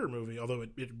as a horror movie, although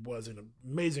it was an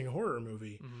amazing horror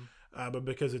movie, but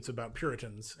because it's about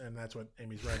Puritans, and that's what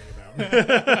Amy's writing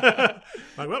about.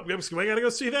 Like, well, we got to go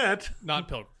see that. Not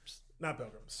Pilgrims. Not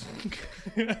Pilgrims.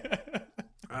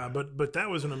 But that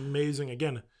was an amazing,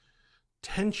 again,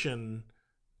 tension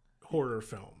horror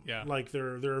film. Yeah. Like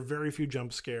there are very few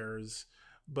jump scares,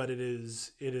 but it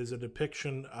is a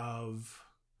depiction of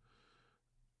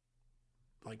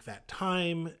like that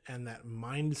time and that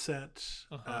mindset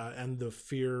and the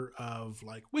fear of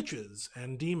like witches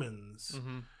and demons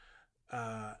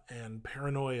and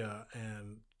paranoia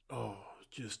and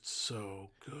just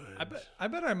so good. I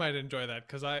bet I might enjoy that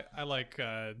because I like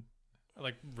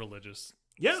religious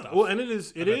stuff. Well, and it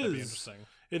is interesting.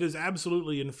 It is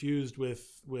absolutely infused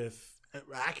with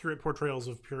accurate portrayals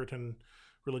of Puritan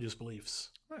religious beliefs.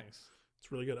 Nice.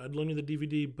 It's really good. I'd loan you the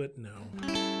DVD, but no.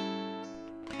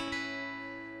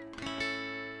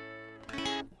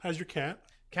 How's your cat?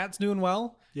 Cat's doing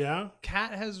well. Yeah?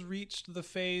 Cat has reached the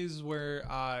phase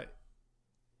where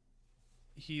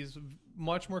he's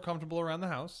much more comfortable around the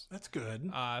house. That's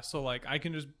good. So like I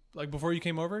can just, like, before you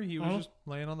came over, he was just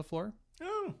laying on the floor.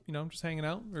 Oh. Just hanging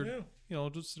out or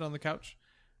just sit on the couch.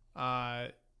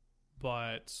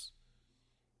 But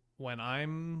when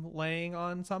I'm laying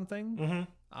on something,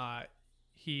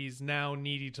 he's now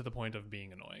needy to the point of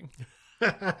being annoying.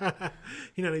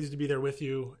 He now needs to be there with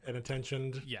you and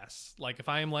attentioned. Yes. Like if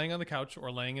I am laying on the couch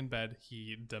or laying in bed,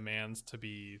 he demands to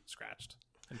be scratched.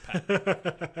 and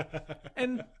pet.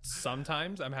 And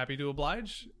sometimes I'm happy to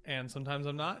oblige, and sometimes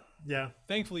I'm not. Yeah.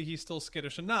 Thankfully, he's still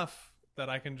skittish enough that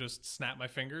I can just snap my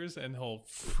fingers and he'll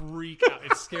freak out.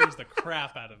 It scares the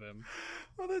crap out of him.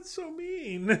 Oh, that's so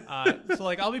mean. So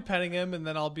like I'll be petting him, and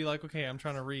then I'll be like, okay, I'm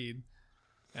trying to read,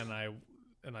 and I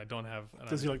don't have.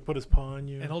 Does he like put his paw on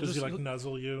you? And Does he like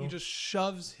nuzzle you? He just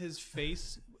shoves his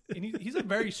face, and he's a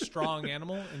very strong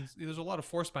animal, and there's a lot of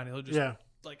force behind it. He'll just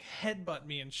like headbutt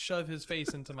me and shove his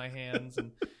face into my hands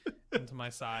and into my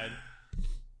side.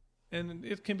 And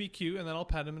it can be cute, and then I'll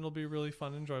pet him, and it'll be really fun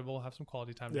and enjoyable. We'll have some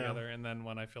quality time together, and then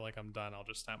when I feel like I'm done, I'll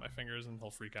just snap my fingers, and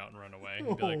he'll freak out and run away.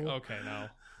 And be like, okay,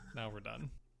 now we're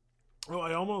done. Oh,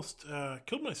 I almost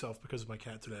killed myself because of my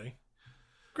cat today.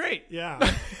 Great. Yeah.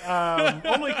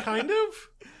 Only kind of.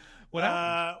 What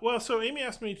happened? Well, so Amy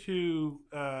asked me to,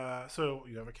 so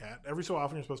you have a cat. Every so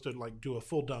often you're supposed to like do a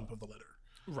full dump of the litter.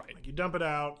 Right. Like you dump it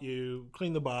out, you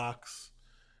clean the box,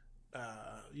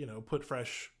 put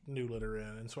fresh new litter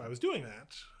in. And so I was doing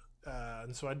that.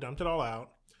 And so I dumped it all out.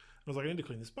 I was like, I need to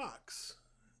clean this box.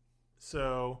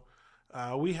 So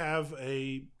we have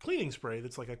a cleaning spray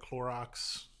that's like a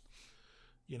Clorox,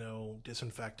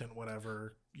 disinfectant,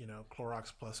 whatever,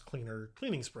 Clorox plus cleaner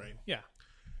cleaning spray. Yeah.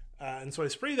 And so I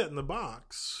spray that in the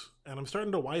box, and I'm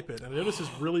starting to wipe it, and I notice this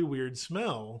really weird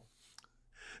smell.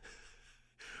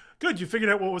 Good, you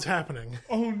figured out what was happening.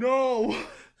 Oh, no.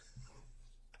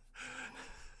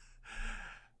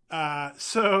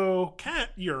 So cat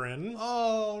urine.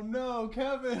 Oh, no,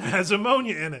 Kevin. Has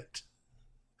ammonia in it.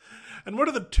 And what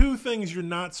are the two things you're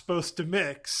not supposed to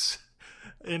mix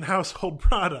in household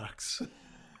products?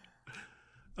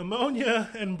 Ammonia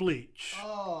and bleach.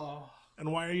 Oh.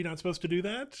 And why are you not supposed to do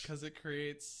that? Because it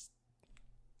creates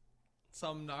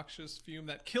some noxious fume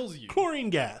that kills you. Chlorine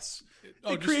gas.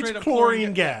 It creates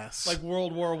chlorine gas. Like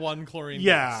World War I chlorine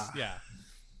gas. Yeah.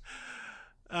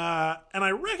 And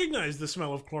I recognize the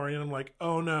smell of chlorine, and I'm like,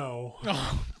 oh no.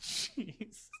 Oh,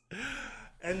 jeez.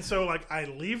 And so, like, I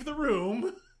leave the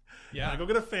room. Yeah. I go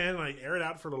get a fan, and I air it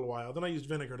out for a little while. Then I used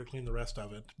vinegar to clean the rest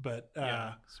of it. But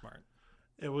smart.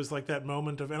 It was like that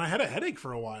moment of, and I had a headache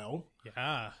for a while.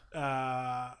 Yeah.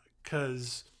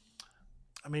 Because,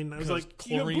 I mean, I was like,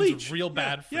 chlorine's bleach. Real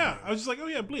bad for you. Yeah, I was just like, oh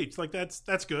yeah, bleach. Like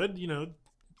that's good.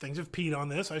 Things have peed on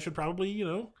this. I should probably,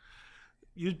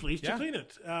 use bleach to clean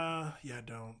it.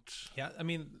 Don't. Yeah, I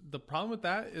mean, the problem with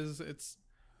that is it's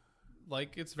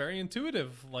very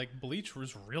intuitive. Like bleach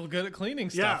was real good at cleaning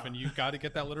stuff, and you got to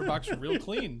get that litter box real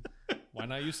clean. Why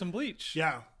not use some bleach?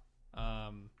 Yeah.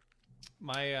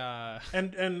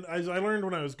 And as I learned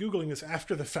when I was Googling this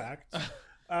after the fact,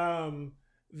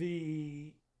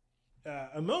 the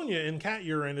ammonia in cat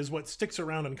urine is what sticks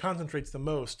around and concentrates the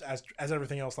most as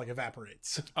everything else like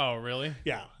evaporates. Oh, really?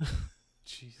 Yeah.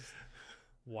 Jeez.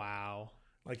 Wow.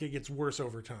 Like it gets worse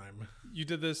over time. You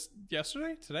did this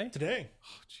yesterday? Today? Today.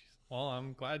 Oh, jeez. Well,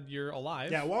 I'm glad you're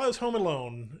alive. Yeah, while I was home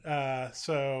alone.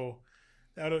 So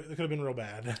it could have been real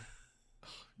bad.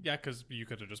 Yeah, because you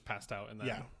could have just passed out and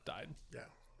then died. Yeah.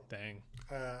 Dang.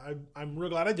 I'm real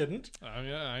glad I didn't.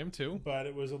 Yeah, I am too. But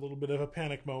it was a little bit of a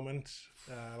panic moment,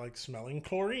 like smelling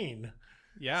chlorine.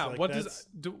 Yeah. Like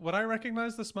would I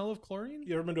recognize the smell of chlorine?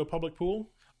 You ever been to a public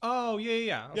pool? Oh,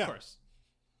 yeah. Of course.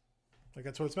 Like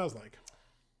that's what it smells like.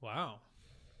 Wow.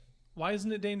 Why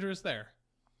isn't it dangerous there?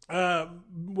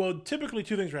 Well, typically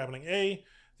two things are happening. A,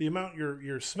 the amount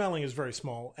you're smelling is very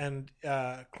small, and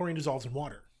chlorine dissolves in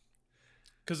water.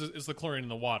 Because it's the chlorine in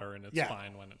the water, and it's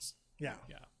fine when it's... Yeah.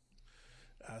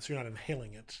 So you're not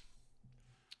inhaling it.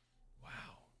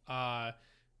 Wow.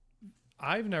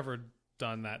 I've never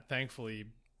done that, thankfully,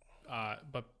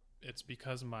 but it's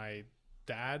because my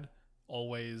dad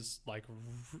always,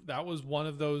 that was one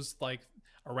of those,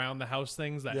 around the house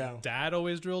things that dad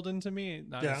always drilled into me,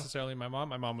 not necessarily my mom.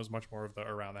 My mom was much more of the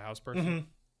around the house person.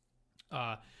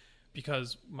 Mm-hmm.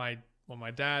 Because when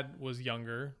my dad was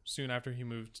younger, soon after he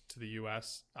moved to the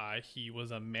U.S., he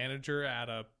was a manager at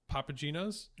a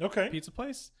Papagino's pizza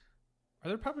place. Are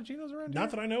there Papagino's around here?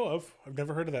 Not that I know of. I've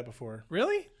never heard of that before.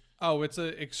 Really? Oh, it's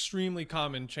an extremely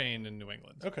common chain in New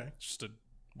England. Okay. Just a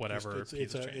whatever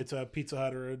it's a Pizza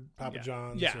Hut or a Papa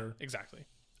John's. Yeah, exactly.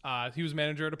 He was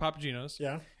manager at a Papagino's.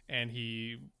 Yeah. And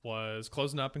he was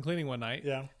closing up and cleaning one night.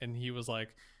 Yeah. And he was like,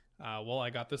 well,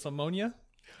 I got this ammonia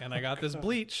and I got this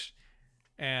bleach.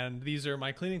 And these are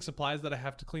my cleaning supplies that I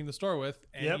have to clean the store with.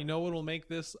 And you know what will make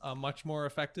this a much more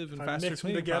effective and faster mix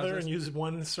cleaning them together process? And use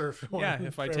one surf.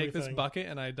 If I take this bucket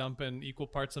and I dump in equal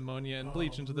parts ammonia and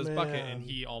bleach into this bucket, and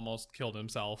he almost killed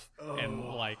himself and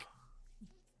like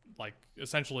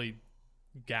essentially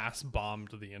gas bombed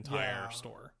the entire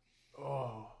store.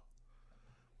 Oh,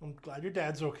 I'm glad your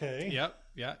dad's okay. Yep.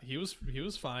 Yeah. He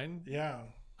was fine. Yeah.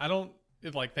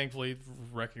 Thankfully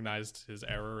recognized his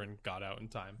error and got out in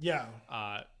time. Yeah.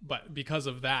 But because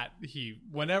of that,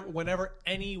 whenever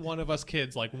any one of us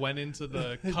kids went into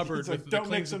the cupboard with the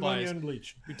cleaning supplies, ammonia and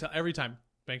bleach. We every time,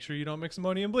 make sure you don't mix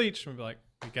ammonia and bleach. And we'd be like,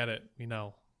 we get it. We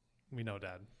know,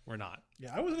 Dad. We're not.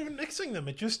 Yeah, I wasn't even mixing them.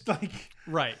 It just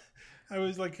right. I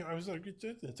was like,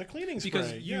 it's a cleaning spray.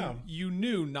 Because you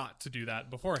knew not to do that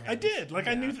beforehand. I did.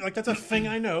 I knew, that's a thing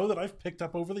I know that I've picked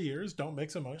up over the years. Don't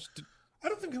mix ammonia. I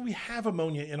don't think that we have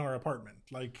ammonia in our apartment.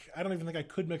 I don't even think I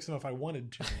could mix them if I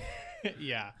wanted to.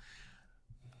 Yeah.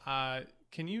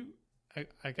 Can you?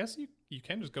 I guess you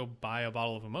can just go buy a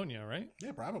bottle of ammonia, right?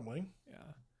 Yeah, probably. Yeah.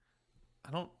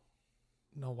 I don't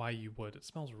know why you would. It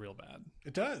smells real bad.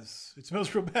 It does. It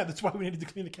smells real bad. That's why we needed to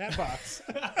clean the cat box.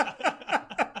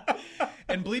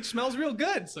 And bleach smells real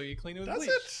good, so you clean it with Does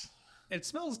bleach. It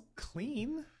smells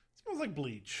clean. It smells like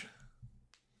bleach.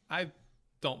 I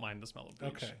don't mind the smell of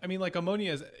bleach. Okay. I mean,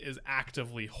 ammonia is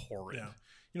actively horrid. Yeah.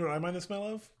 You know what I mind the smell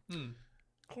of?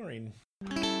 Chlorine.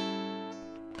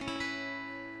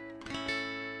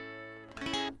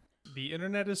 The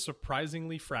internet is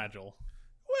surprisingly fragile.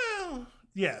 Well,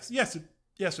 yes and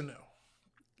no.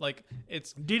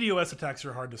 It's DDoS attacks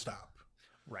are hard to stop.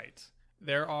 Right.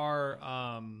 There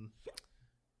are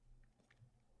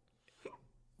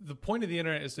the point of the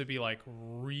internet is to be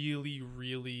really,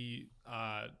 really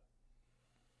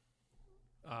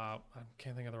I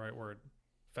can't think of the right word.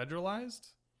 Federalized?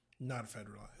 Not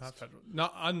federalized. Not federal.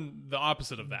 Not on the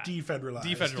opposite of that. Defederalized.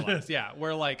 Defederalized, yeah.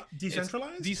 Where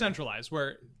decentralized? Decentralized,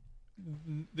 where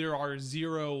there are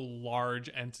zero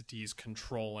large entities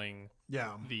controlling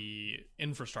the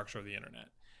infrastructure of the internet.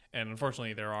 And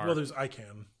unfortunately there are there's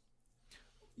ICANN.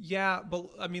 Yeah, but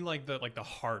I mean the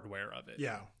hardware of it.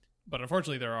 Yeah. But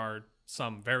unfortunately there are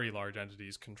some very large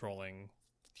entities controlling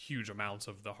huge amounts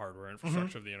of the hardware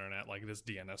infrastructure of the internet, like this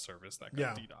DNS service that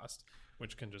got DDoSed,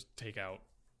 which can just took out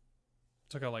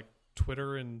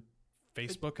Twitter and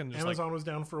Facebook and just Amazon was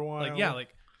down for a while.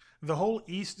 The whole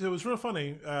East. It was real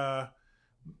funny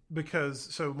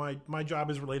because my job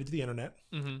is related to the internet,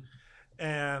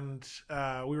 and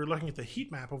we were looking at the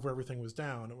heat map of where everything was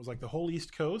down. It was the whole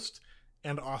East Coast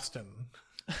and Austin.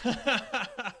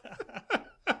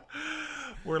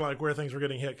 Where things were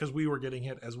getting hit, because we were getting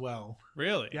hit as well.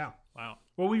 Really? Yeah. Wow.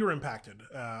 Well, we were impacted.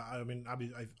 I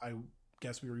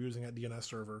guess we were using that DNS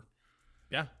server.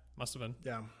 Yeah, must have been.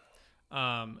 Yeah.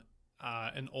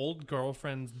 An old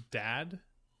girlfriend's dad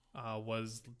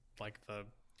was the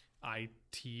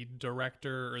IT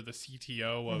director or the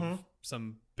CTO of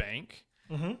some bank.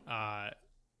 And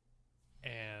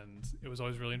it was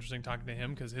always really interesting talking to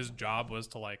him because his job was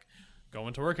to go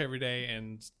into work every day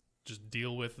and just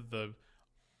deal with the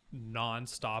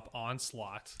non-stop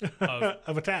onslaught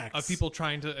of attacks, of people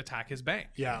trying to attack his bank.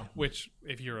 Yeah. Which,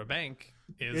 if you're a bank,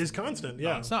 is constant.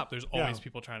 Non-stop. There's always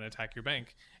people trying to attack your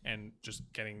bank and just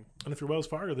getting. And if you're Wells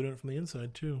Fargo, they're doing it from the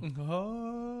inside too.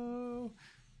 Oh,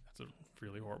 that's a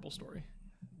really horrible story.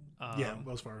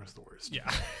 Wells Fargo's the worst. Yeah.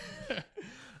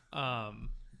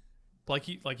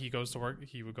 He goes to work.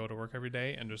 He would go to work every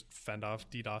day and just fend off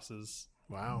DDoSes.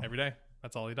 Wow. Every day.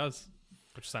 That's all he does,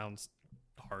 which sounds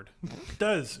hard. It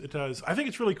does. I think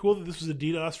it's really cool that this was a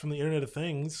DDoS from the Internet of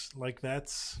Things.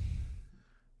 That's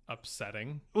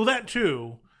upsetting. Well, that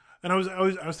too. And I was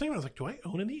thinking, do I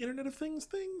own any Internet of Things?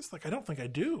 I don't think I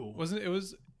do. Wasn't it?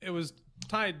 Was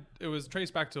tied. It was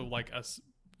traced back to a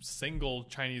single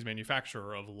Chinese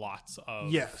manufacturer of lots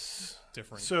of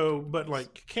different. So, but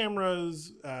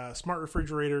cameras, smart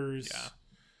refrigerators. Yeah.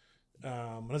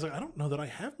 And I was I don't know that I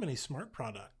have many smart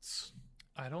products.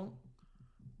 I don't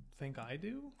think I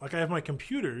do. I have my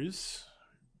computers,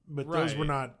 but those were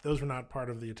not part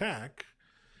of the attack.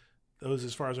 Those,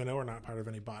 as far as I know, are not part of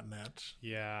any botnet.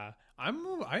 Yeah,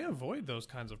 I avoid those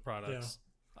kinds of products.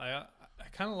 Yeah. I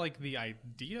kind of like the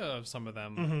idea of some of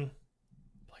them.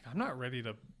 I'm not ready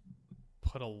to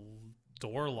put a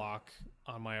door lock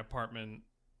on my apartment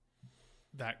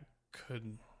that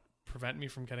could prevent me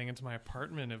from getting into my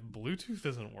apartment if Bluetooth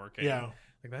isn't working. Yeah.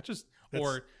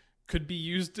 Or could be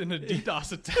used in a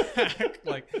DDoS attack.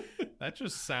 That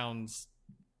just sounds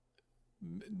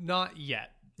not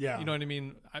yet. Yeah. You know what I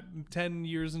mean? 10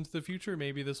 years into the future,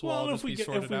 maybe this will all just be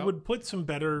sorted out. If we would put some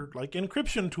better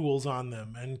encryption tools on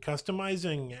them and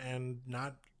customizing and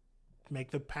not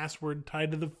make the password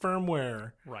tied to the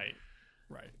firmware. Right.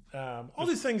 All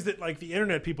these things that the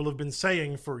internet people have been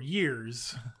saying for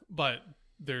years. But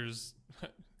there's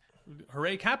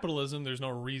hooray capitalism, there's no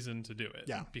reason to do it.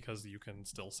 Yeah. Because you can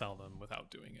still sell them without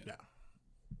doing it. Yeah.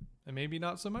 And maybe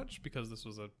not so much because this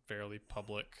was a fairly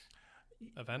public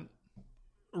event.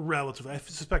 Relatively. I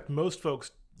suspect most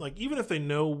folks, like, even if they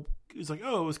know it's like,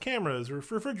 oh, it was cameras or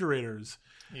refrigerators,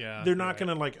 they're not going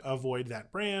to like avoid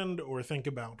that brand or think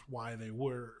about why they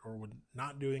were or were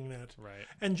not doing that. Right.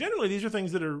 And generally, these are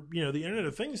things that are, you know, the Internet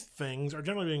of things are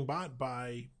generally being bought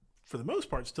by, for the most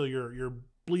part, still your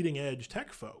bleeding edge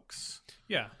tech folks.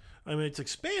 Yeah. I mean, it's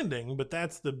expanding, but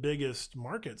that's the biggest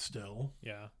market still.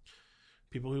 Yeah.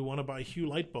 People who want to buy Hue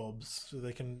light bulbs so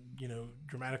they can, you know,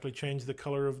 dramatically change the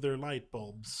color of their light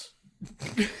bulbs.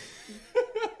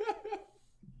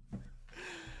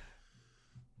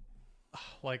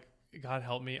 Like, God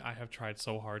help me, I have tried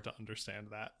so hard to understand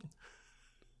that.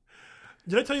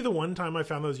 Did I tell you the one time I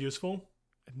found those useful?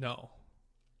 No.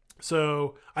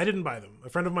 So I didn't buy them. A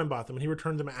friend of mine bought them, and he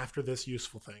returned them after this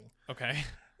useful thing. Okay.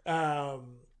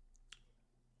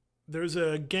 There's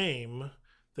a game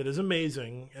that is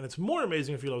amazing, and it's more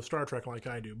amazing if you love Star Trek like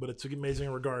I do, but it's amazing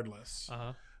regardless.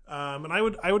 Uh-huh. And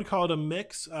I would call it a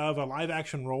mix of a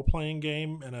live-action role-playing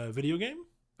game and a video game.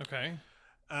 Okay.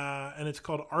 And it's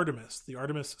called Artemis, the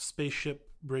Artemis Spaceship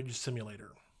Bridge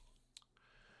Simulator.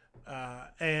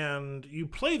 And you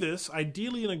play this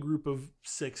ideally in a group of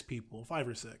 6 people, 5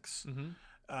 or 6. Mm-hmm.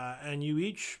 And you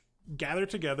each gather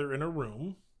together in a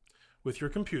room with your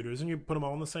computers, and you put them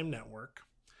all on the same network.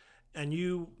 And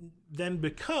you then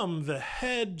become the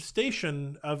head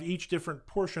station of each different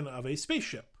portion of a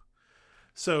spaceship.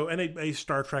 So, and a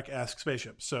Star Trek-esque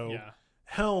spaceship. So,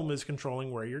 Helm is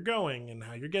controlling where you're going and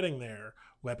how you're getting there.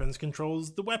 Weapons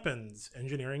controls the weapons.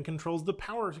 Engineering controls the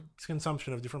power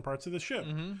consumption of different parts of the ship.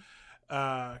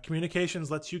 Mm-hmm. Communications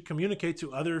lets you communicate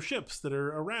to other ships that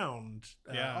are around.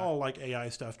 All like AI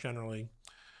stuff generally.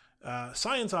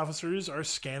 Science officers are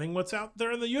scanning what's out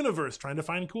there in the universe, trying to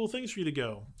find cool things for you to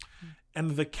go.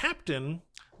 And the captain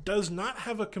does not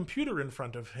have a computer in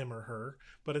front of him or her,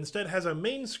 but instead has a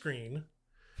main screen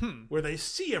where they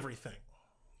see everything.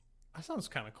 That sounds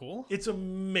kind of cool. It's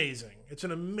amazing. It's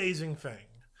an amazing thing.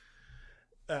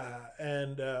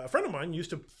 And a friend of mine used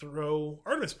to throw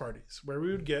Artemis parties where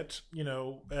we would get, you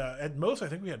know, at most I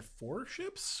think we had 4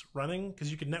 ships running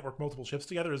because you could network multiple ships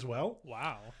together as well.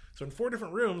 Wow. So in 4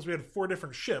 different rooms, we had 4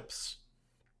 different ships,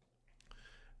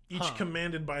 each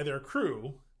commanded by their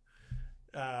crew.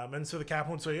 And so the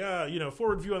captain would say, you know,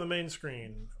 forward view on the main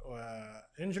screen,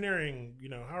 engineering, you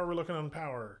know, how are we looking on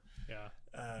power? Yeah.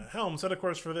 Helm, set a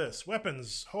course for this.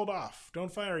 Weapons, hold off.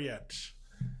 Don't fire yet.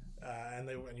 And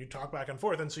you talk back and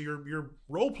forth. And so you're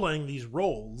role-playing these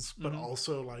roles, but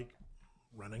also, like,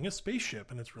 running a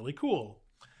spaceship. And it's really cool.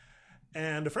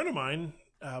 And a friend of mine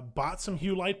bought some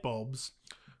Hue light bulbs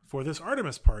for this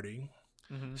Artemis party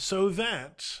so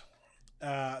that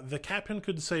the captain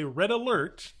could say, red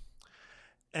alert.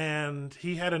 And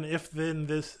he had an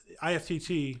if-then-this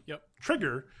IFTT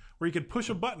trigger where he could push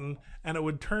a button and it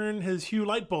would turn his Hue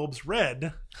light bulbs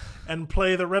red and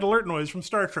play the red alert noise from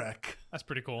Star Trek. That's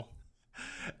pretty cool.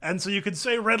 And so you could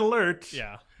say red alert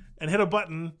and hit a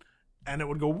button and it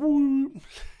would go woo.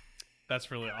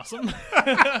 That's really awesome.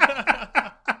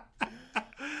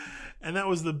 And that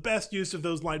was the best use of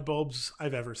those light bulbs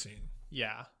I've ever seen.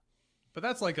 Yeah. But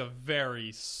that's like a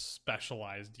very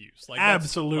specialized use. Like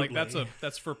absolutely.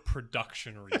 That's for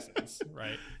production reasons,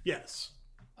 right? Yes.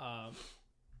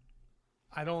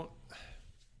 I don't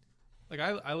like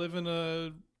I live in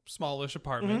a smallish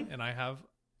apartment and I have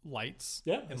lights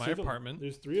in my apartment.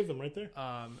 There's 3 of them right there.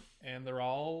 And they're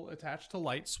all attached to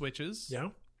light switches. Yeah.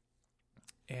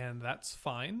 And that's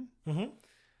fine. Mm-hmm.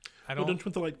 I don't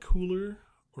want the light cooler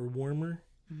or warmer?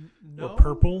 No. Or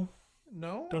purple?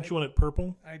 No. Don't you want it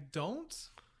purple? I don't.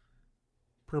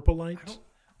 Purple light?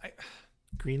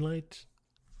 Green light?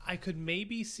 I could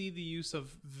maybe see the use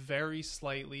of very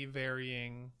slightly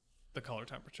varying the color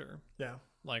temperature. Yeah.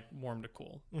 Like warm to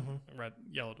cool. Red,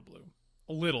 yellow to blue.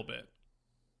 A little bit.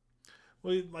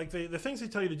 Well, like the things they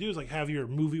tell you to do is like have your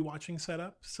movie watching set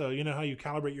up. So you know how you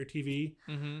calibrate your TV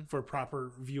for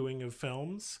proper viewing of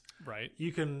films, right?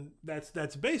 You can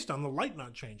that's based on the light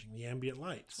not changing, the ambient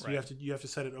light. So you have to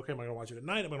set it. Okay, am I going to watch it at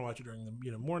night? I'm going to watch it during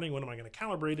the morning. When am I going to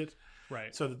calibrate it?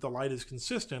 Right. So that the light is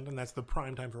consistent, and that's the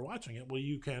prime time for watching it. Well,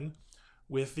 you can,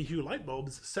 with the Hue light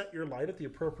bulbs, set your light at the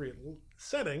appropriate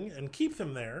setting and keep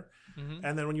them there.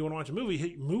 And then when you want to watch a movie,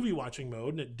 hit movie watching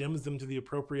mode, and it dims them to the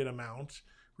appropriate amount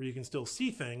where you can still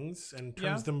see things and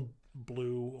turns them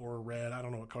blue or red. I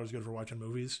don't know what color's good for watching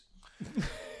movies.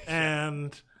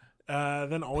 And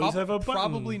then always have a button.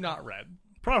 Probably not red.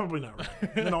 Probably not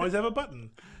red. Then always have a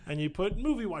button. And you put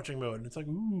movie watching mode, and it's like,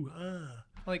 ooh,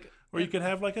 Like, or you could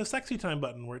have like a sexy time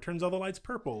button where it turns all the lights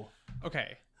purple.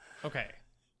 Okay.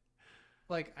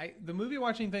 Like, the movie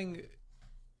watching thing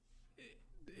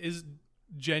is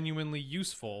genuinely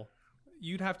useful.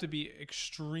 you'd have to be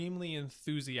extremely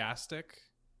enthusiastic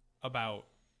about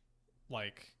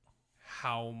like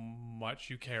how much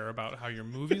you care about how your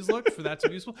movies look for that to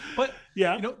be useful. But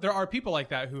yeah, you know, there are people like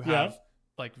that who have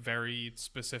like very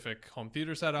specific home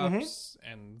theater setups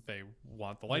and they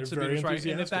want the lights to be just right.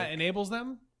 And if that enables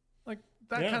them, like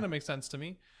that kind of makes sense to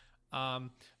me. The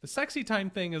sexy time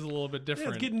thing is a little bit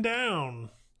different. Yeah, it's getting down.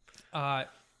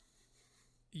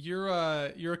 You're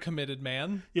a committed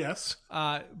man. Yes.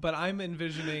 But I'm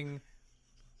envisioning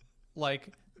like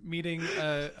meeting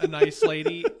a nice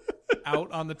lady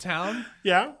out on the town.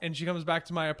 Yeah. And she comes back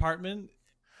to my apartment.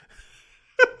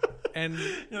 And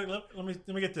you're like, let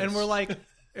me get this. And we're like,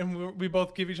 we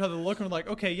both give each other a look and we're like,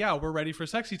 okay, yeah, we're ready for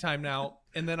sexy time now.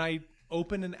 And then I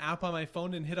open an app on my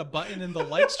phone and hit a button and the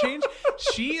lights change.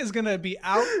 She is going to be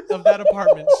out of that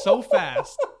apartment so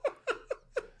fast.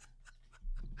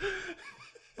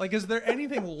 Like, is there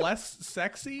anything less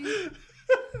sexy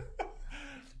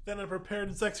than a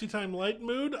prepared sexy time light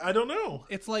mood? I don't know.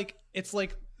 It's like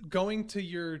going to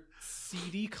your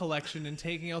CD collection and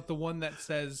taking out the one that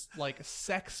says like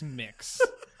sex mix.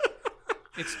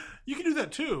 You can do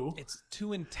that too. It's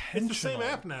too intentional. It's the same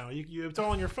app now. It's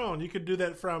all on your phone. You could do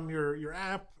that from your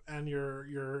app and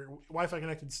your Wi-Fi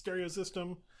connected stereo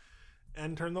system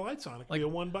and turn the lights on. It could be a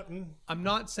one button. I'm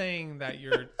not saying that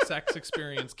your sex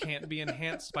experience can't be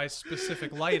enhanced by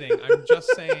specific lighting. I'm just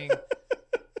saying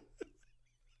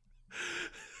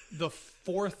the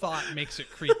forethought makes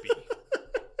it creepy.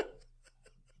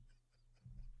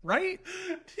 Right?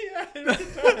 Yeah,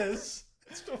 it does.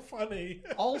 It's still funny.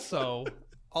 Also,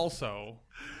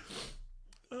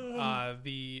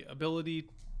 the ability.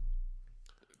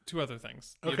 Two other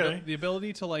things. The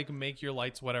ability to like make your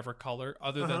lights whatever color,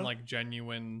 other than like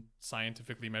genuine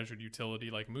scientifically measured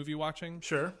utility, like movie watching.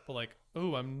 Sure. But like,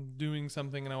 oh, I'm doing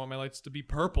something and I want my lights to be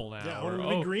purple now. Yeah, or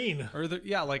be green. Or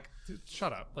like,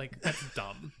 shut up. Like that's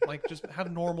dumb. Like just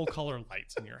have normal color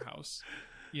lights in your house.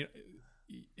 You know.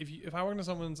 If I walk into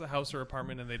someone's house or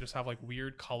apartment and they just have like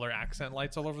weird color accent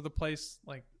lights all over the place,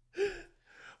 like,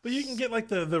 but you can get like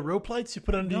the rope lights you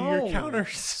put under your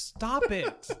counters. Stop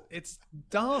it! It's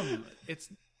dumb.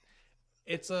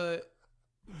 The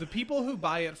people who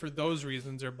buy it for those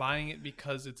reasons are buying it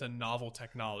because it's a novel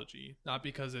technology, not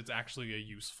because it's actually a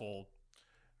useful.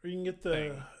 Or you can get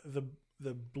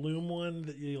the bloom one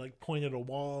that you like point at a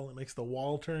wall. It makes the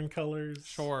wall turn colors.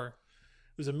 Sure.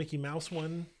 There's a Mickey Mouse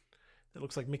one. It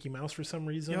looks like Mickey Mouse for some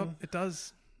reason. Yep, it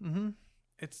does. Mm-hmm.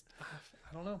 It's,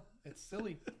 I don't know. It's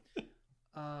silly.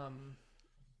 I don't know.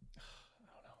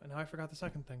 And now I forgot the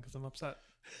second thing because I'm upset.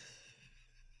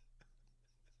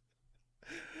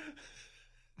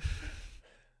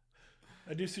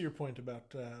 I do see your point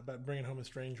about bringing home a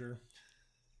stranger.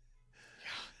 Yeah,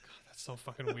 God, that's so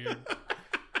fucking weird.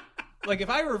 Like if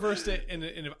I reversed it and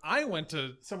if I went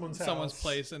to someone's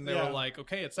place and they were like,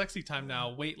 okay, it's sexy time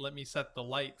now. Wait, let me set the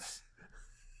lights.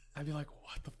 I'd be like,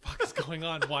 what the fuck is going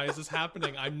on? Why is this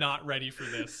happening? I'm not ready for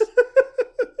this.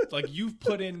 Like you've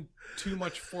put in too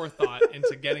much forethought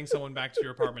into getting someone back to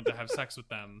your apartment to have sex with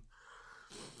them.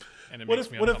 And what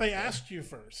if I asked you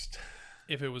first?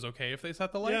 If it was okay if they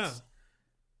set the lights? Yeah.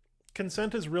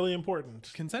 Consent is really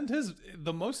important. Consent is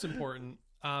the most important.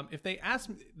 If they ask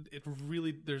me, it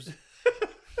really, there's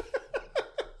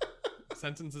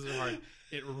sentences are hard.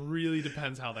 It really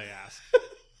depends how they ask.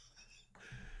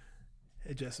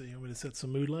 Hey Jesse, you want me to set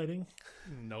some mood lighting?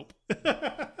 Nope.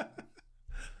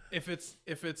 If it's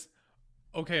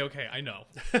okay, I know.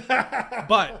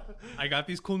 But I got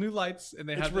these cool new lights and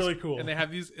it's really cool. And they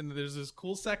have these and there's this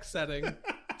cool sex setting.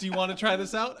 Do you want to try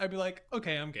this out? I'd be like,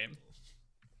 okay, I'm game.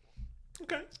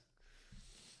 Okay.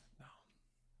 No.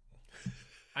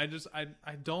 I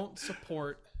don't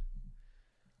support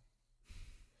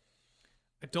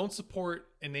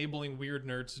enabling weird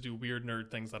nerds to do weird nerd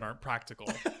things that aren't practical.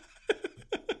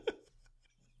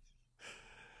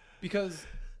 Because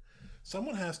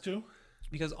someone has to.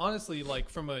 Because honestly, like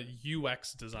from a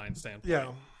UX design standpoint,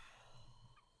 yeah,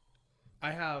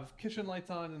 I have kitchen lights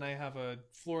on and I have a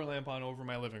floor lamp on over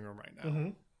my living room right now. Mm-hmm.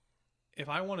 If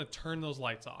I want to turn those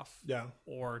lights off,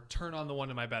 or turn on the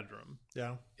one in my bedroom,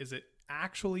 is it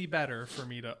actually better for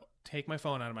me to take my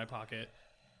phone out of my pocket,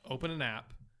 open an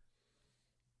app,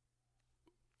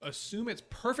 assume it's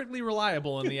perfectly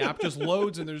reliable and the app just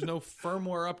loads and there's no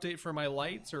firmware update for my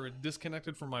lights or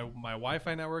disconnected from my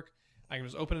Wi-Fi network? I can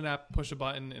just open an app, push a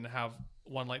button, and have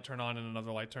one light turn on and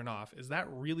another light turn off. Is that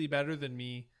really better than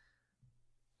me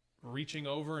reaching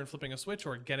over and flipping a switch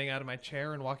or getting out of my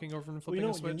chair and walking over and flipping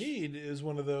a switch? What you need is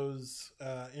one of those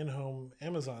in-home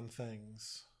Amazon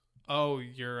things. Oh,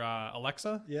 your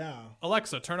Alexa? Yeah.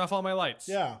 Alexa, turn off all my lights.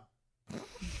 Yeah.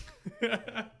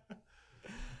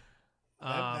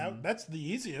 That's the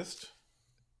easiest.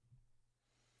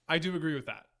 I do agree with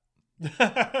that.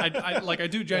 I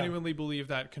do genuinely believe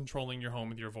that controlling your home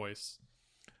with your voice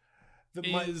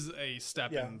is a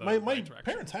step in the right direction. My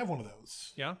parents have one of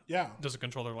those. Yeah? Yeah. Does it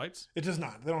control their lights? It does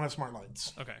not. They don't have smart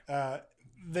lights. Okay.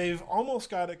 They've almost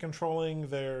got it controlling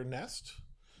their Nest,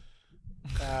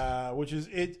 which is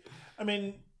it. I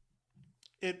mean,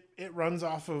 it runs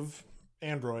off of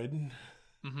Android,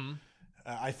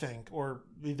 I think, or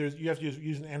you have to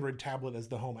use an Android tablet as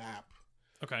the home app.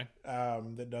 Okay.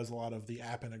 That does a lot of the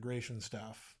app integration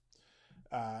stuff,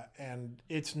 and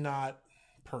it's not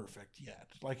perfect yet.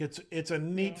 Like it's a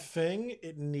neat thing.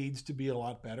 It needs to be a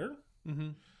lot better. Mm-hmm.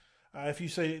 If you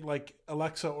say like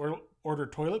Alexa or order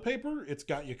toilet paper, it's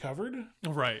got you covered.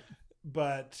 Right.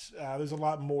 But there's a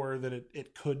lot more that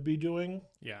it could be doing.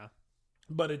 Yeah.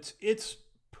 But its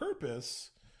purpose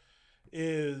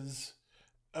is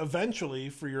eventually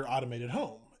for your automated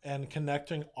home and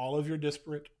connecting all of your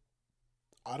disparate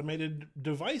automated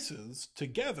devices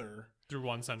together through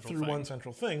one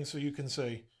central thing, so you can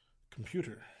say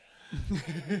computer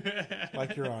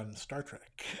like you're on Star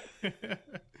Trek.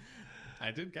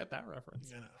 I did get that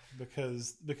reference.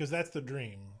 Because that's the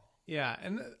dream. Yeah,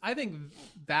 and I think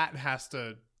that has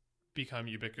to become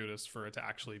ubiquitous for it to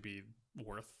actually be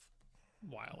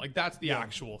worthwhile. Like that's the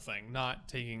actual thing, not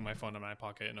taking my phone in my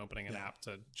pocket and opening an app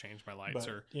to change my lights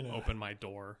or open my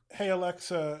door. Hey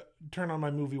Alexa, turn on my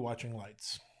movie watching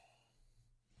lights.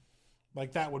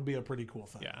 Like that would be a pretty cool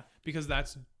thing. Yeah, because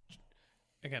that's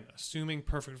again assuming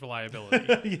perfect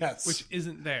reliability. Yes, which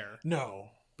isn't there. No,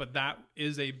 but that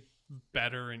is a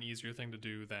better and easier thing to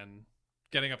do than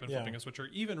getting up and flipping a switch, or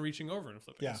even reaching over and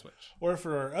flipping a switch. Or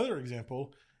for our other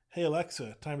example, hey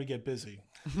Alexa, time to get busy.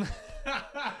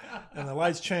 And the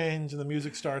lights change and the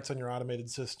music starts on your automated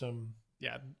system.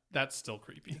 Yeah, that's still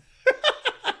creepy.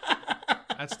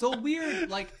 That's still weird.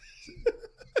 Like,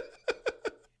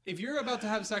 if you're about to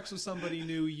have sex with somebody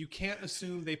new, you can't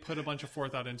assume they put a bunch of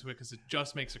forethought into it because it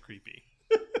just makes it creepy.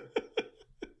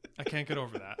 I can't get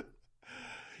over that.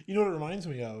 You know what it reminds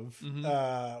me of?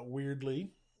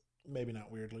 Weirdly, maybe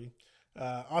not weirdly,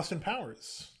 Austin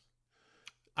Powers.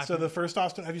 The first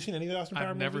Austin, have you seen any of the Austin Powers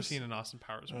movies? I've never seen an Austin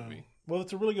Powers movie. Well,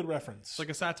 it's a really good reference. It's like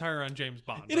a satire on James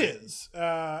Bond. It is.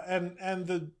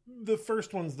 And the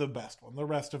first one's the best one. The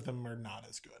rest of them are not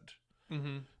as good.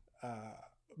 Mm-hmm.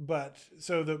 But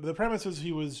so the premise is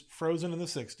he was frozen in the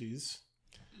 60s.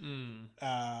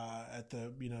 At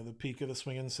the peak of the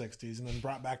swinging 60s, and then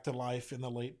brought back to life in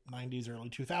the late 90s, early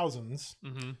 2000s.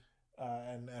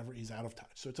 And he's out of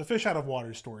touch. So it's a fish out of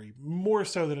water story, more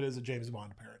so than it is a James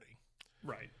Bond parody.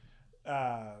 Right.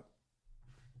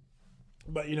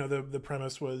 But the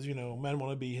premise was men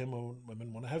want to be him,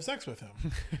 women want to have sex with him,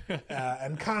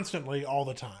 and constantly, all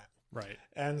the time. Right.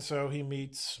 And so he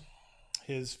meets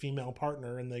his female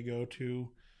partner, and they go to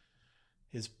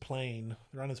his plane.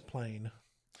 They're on his plane.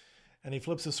 And he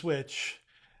flips a switch,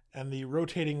 and the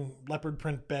rotating leopard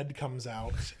print bed comes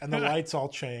out, and the lights all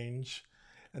change,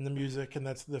 and the music, and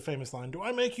that's the famous line, "Do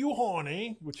I make you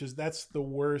horny?" That's the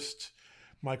worst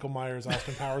Michael Myers,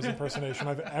 Austin Powers impersonation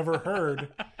I've ever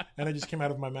heard, and it just came out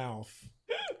of my mouth.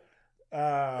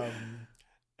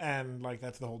 And like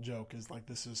that's the whole joke is like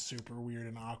this is super weird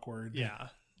and awkward. Yeah.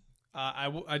 I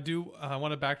want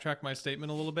to backtrack my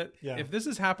statement a little bit. Yeah. If this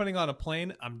is happening on a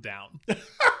plane, I'm down.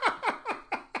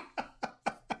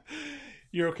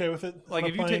 You're okay with it? Like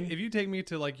if you take me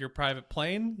to like your private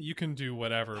plane, you can do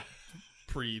whatever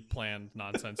pre-planned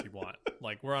nonsense you want.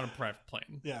 Like we're on a private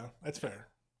plane. Yeah, that's fair.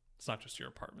 It's not just your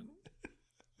apartment.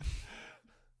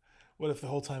 What if the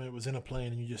whole time it was in a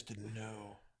plane and you just didn't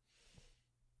know?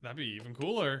 That'd be even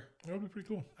cooler. That would be pretty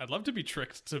cool. I'd love to be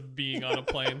tricked to being on a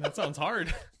plane. That sounds hard.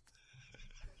 It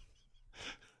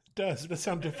does. It does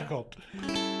sound difficult.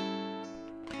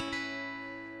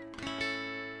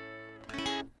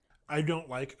 I don't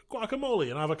like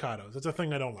guacamole and avocados. It's a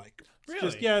thing I don't like.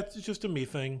 Really? It's just a me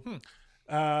thing.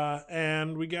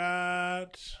 And we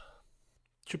got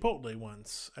Chipotle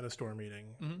once at a store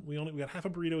meeting. We got half a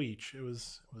burrito each. It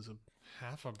was a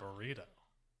half a burrito.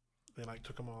 They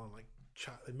took them all and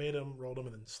they made them, rolled them,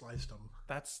 and then sliced them.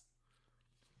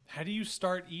 How do you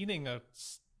start eating a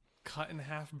cut in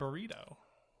half burrito?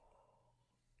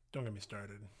 Don't get me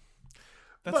started.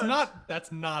 That's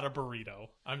not a burrito.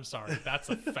 I'm sorry. That's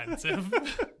offensive.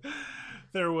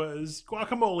 There was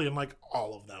guacamole in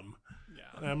all of them.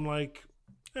 Yeah. And I'm like,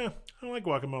 I don't like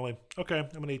guacamole. Okay, I'm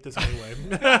gonna eat this anyway.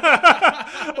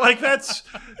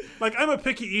 I'm a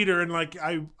picky eater, and I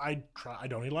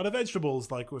don't eat a lot of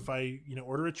vegetables. Like if I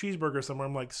order a cheeseburger somewhere,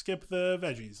 I'm like, skip the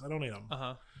veggies. I don't eat them.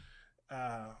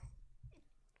 Uh-huh.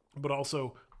 But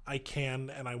also I can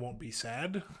and I won't be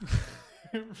sad.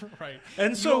 Right.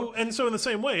 And so in the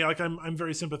same way, like I'm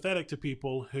very sympathetic to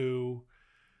people who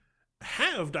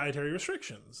have dietary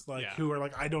restrictions, like who are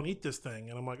like, I don't eat this thing,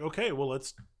 and I'm like, okay, well,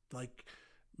 let's like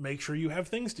make sure you have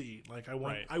things to eat. Like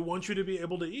I want you to be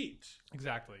able to eat.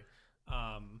 Exactly.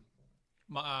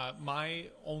 My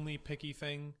only picky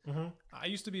thing, I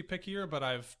used to be pickier, but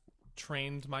I've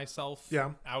trained myself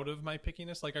out of my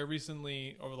pickiness. Like I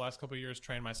recently, over the last couple of years,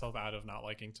 trained myself out of not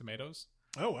liking tomatoes.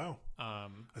 Oh, wow. I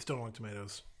still don't like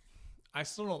tomatoes. I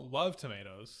still don't love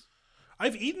tomatoes.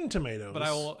 I've eaten tomatoes. But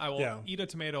I will eat a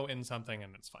tomato in something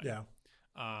and it's fine.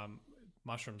 Yeah.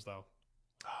 Mushrooms, though.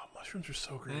 Oh, mushrooms are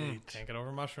so great. Can't get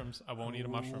over mushrooms. I won't eat a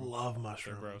mushroom. Love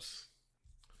mushrooms. They're gross.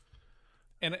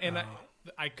 And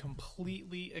I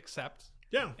completely accept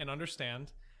and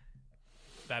understand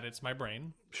that it's my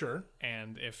brain. Sure.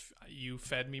 And if you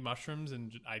fed me mushrooms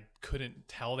and I couldn't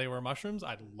tell they were mushrooms,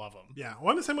 I'd love them. Yeah.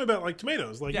 Well, I'm the same way about like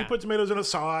tomatoes. Like you put tomatoes in a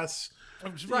sauce.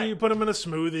 Right. You put them in a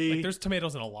smoothie. Like, there's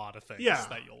tomatoes in a lot of things. Yeah.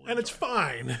 That you'll and it's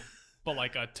fine. But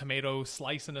like a tomato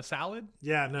slice in a salad?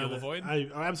 Yeah, no. You'll avoid?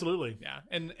 Absolutely. Yeah.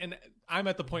 And I'm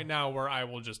at the point now where I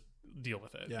will just deal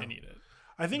with it and eat it.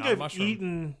 I think I've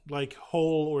eaten like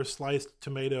whole or sliced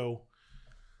tomato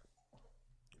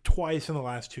twice in the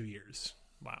last 2 years.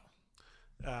 Wow.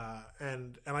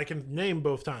 And I can name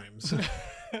both times.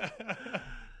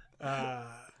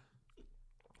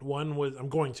 One was, I'm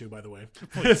going to, by the way.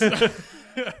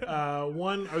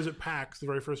 One, I was at PAX, the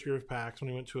very first year of PAX, when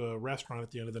we went to a restaurant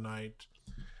at the end of the night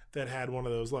that had one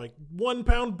of those like 1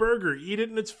 pound burger, eat it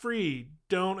and it's free.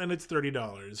 Don't, and it's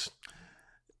 $30.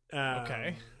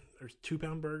 Okay. There's 2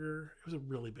 pound burger. It was a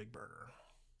really big burger.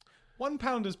 1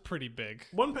 pound is pretty big.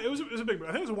 It was a big.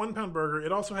 I think it was a 1 pound burger.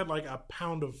 It also had like a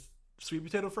pound of sweet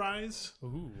potato fries.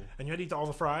 Ooh. And you had to eat all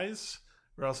the fries,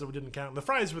 or else it didn't count. The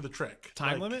fries were the trick.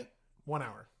 Time limit? 1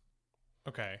 hour.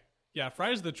 Okay. Yeah,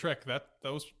 fries are the trick. That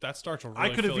starch will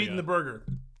really I could have eaten the burger,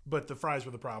 but the fries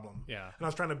were the problem. Yeah. And I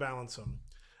was trying to balance them.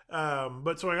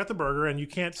 But so I got the burger, and you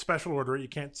can't special order it. You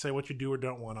can't say what you do or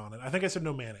don't want on it. I think I said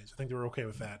no mayonnaise. I think they were okay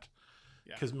with that.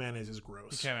 Because mayonnaise is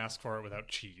gross. You can't ask for it without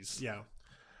cheese. Yeah.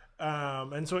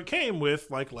 And so it came with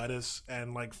like lettuce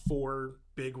and like 4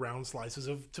 big round slices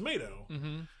of tomato.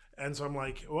 Mm-hmm. And so I'm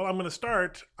like, well, I'm going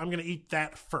to eat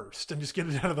that first and just get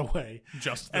it out of the way.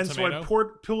 Just the and tomato?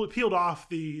 So I peeled off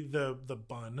the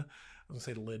bun. I was going to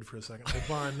say lid for a second. The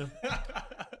bun.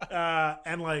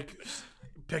 And like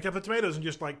picked up the tomatoes and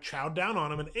just like chowed down on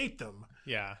them and ate them.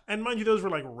 Yeah. And mind you, those were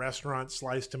like restaurant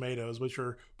sliced tomatoes, which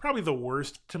are probably the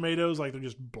worst tomatoes. Like they're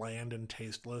just bland and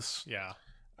tasteless. Yeah.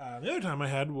 The other time I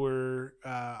had were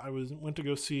I went to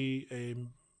go see a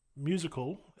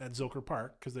musical at Zilker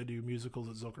Park, because they do musicals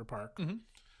at Zilker Park. Mm-hmm.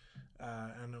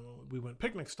 And we went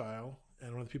picnic style,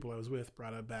 and one of the people I was with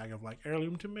brought a bag of like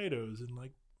heirloom tomatoes, and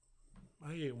like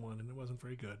I ate one and it wasn't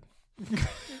very good.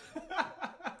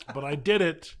 But I did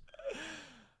it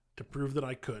to prove that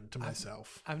I could to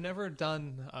myself. I've never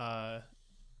done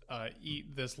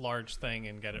eat this large thing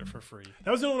and get it for free.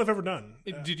 That was the only one I've ever done.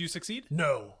 Did you succeed?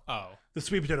 No. Oh. The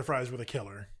sweet potato fries were the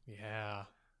killer. Yeah.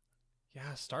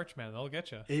 Yeah, starch, man. They'll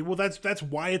get you. Well, that's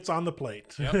why it's on the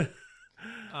plate. Yep. Did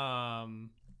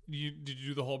you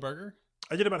do the whole burger?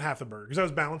 I did about half the burger because I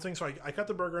was balancing. So I cut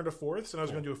the burger into fourths, and I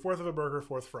was going to do a fourth of a burger,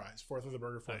 fourth fries. Fourth of the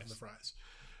burger, fourth of the fries.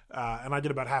 And I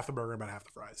did about half the burger, about half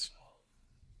the fries.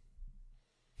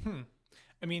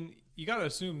 I mean, you got to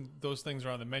assume those things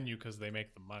are on the menu because they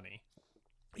make the money.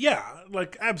 Yeah,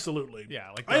 like absolutely.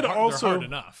 Yeah, like they're hard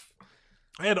enough.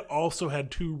 I had also had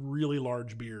 2 really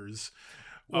large beers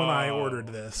when I ordered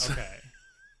this. Okay.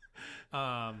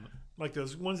 Like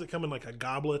those ones that come in like a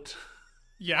goblet.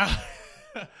 Yeah.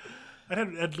 I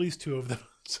had at least 2 of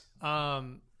those.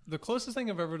 The closest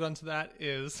thing I've ever done to that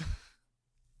is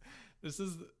this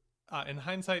is in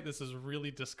hindsight, this is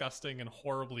really disgusting and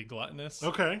horribly gluttonous.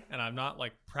 Okay. And I'm not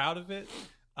like proud of it.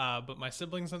 But my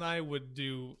siblings and I would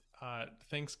do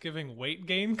Thanksgiving weight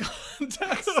gain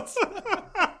contests.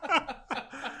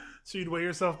 So you'd weigh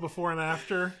yourself before and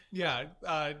after? Yeah,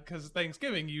 because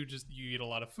Thanksgiving you eat a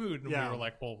lot of food, and we were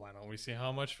like, well, why don't we see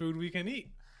how much food we can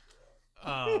eat?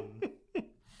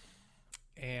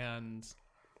 And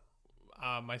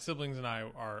my siblings and I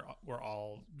were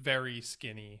all very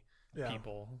skinny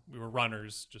people. We were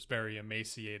runners, just very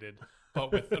emaciated,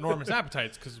 but with enormous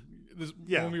appetites because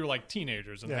when we were like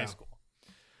teenagers in high school.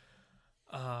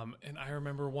 And I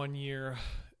remember one year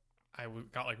I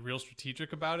got like real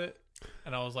strategic about it,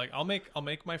 and I was like, I'll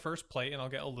make my first plate, and I'll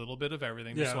get a little bit of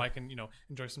everything just so I can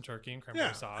enjoy some turkey and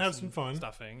cranberry sauce, have some fun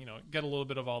stuffing, get a little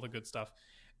bit of all the good stuff.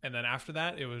 And then after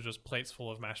that, it was just plates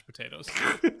full of mashed potatoes.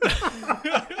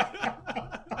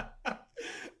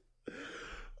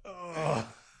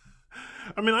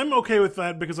 I mean, I'm okay with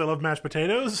that because I love mashed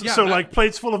potatoes. Yeah, so, like,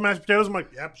 plates full of mashed potatoes, I'm like,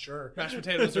 yep, sure. Mashed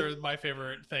potatoes are my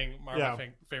favorite thing, my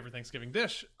favorite Thanksgiving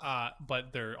dish,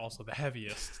 but they're also the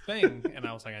heaviest thing. And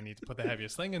I was like, I need to put the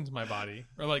heaviest thing into my body,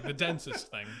 or like the densest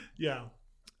thing. Yeah.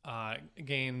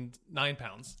 Gained 9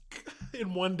 pounds.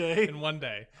 In one day? In one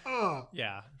day. Oh.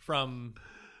 Yeah.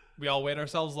 We all weighed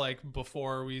ourselves like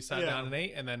before we sat down and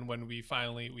ate, and then when we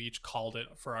each called it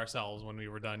for ourselves when we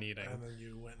were done eating. And then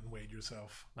you went and weighed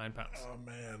yourself. 9 pounds. Oh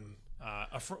man.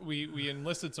 We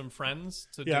enlisted some friends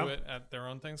to do it at their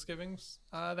own Thanksgivings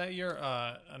that year.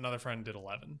 Another friend did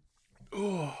 11.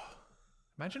 Oh.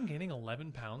 Imagine gaining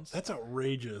 11 pounds. That's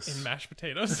outrageous. In mashed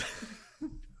potatoes.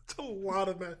 That's a lot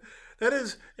of that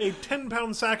is a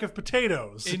 10-pound sack of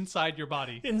potatoes. Inside your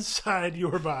body. Inside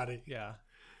your body. Yeah.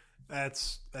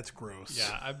 That's gross.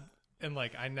 Yeah,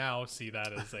 I now see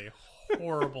that as a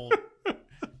horrible,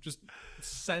 just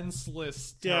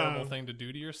senseless, terrible thing to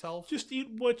do to yourself. Just eat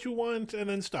what you want and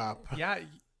then stop. Yeah.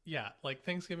 Like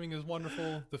Thanksgiving is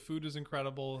wonderful. The food is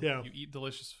incredible. Yeah. You eat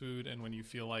delicious food, and when you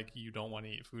feel like you don't want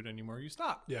to eat food anymore, you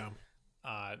stop. Yeah.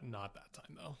 Not that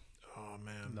time though. Oh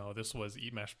man. No, this was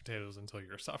eat mashed potatoes until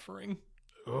you're suffering.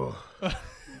 Oh,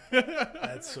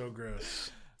 that's so gross.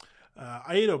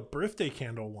 I ate a birthday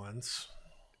candle once.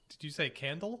 Did you say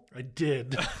candle? I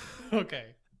did.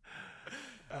 Okay.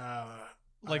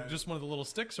 Just one of the little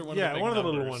sticks or one of the big one of the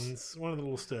numbers? little ones. One of the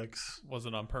little sticks. Was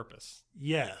it on purpose?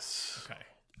 Yes. Okay.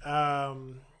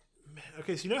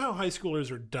 Okay, so you know how high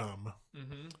schoolers are dumb?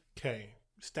 Mm-hmm. Okay,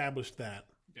 established that.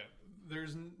 Yeah.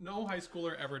 There's no high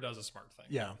schooler ever does a smart thing.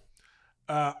 Yeah.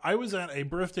 I was at a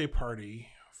birthday party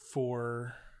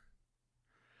for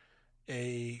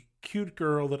a cute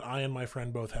girl that I and my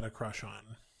friend both had a crush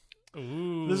on.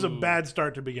 Ooh. This is a bad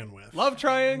start to begin with. Love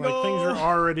triangle. Like, things are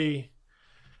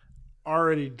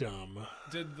already dumb.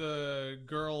 Did the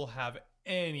girl have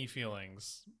any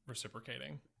feelings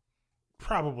reciprocating?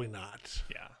 Probably not.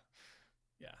 Yeah.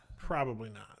 Probably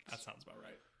not. That sounds about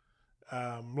right.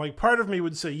 Like, part of me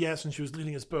would say yes, and she was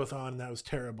leading us both on, and that was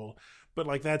terrible. But,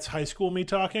 like, that's high school me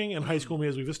talking, and high school me,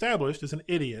 as we've established, is an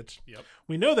idiot. Yep.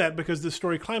 We know that because this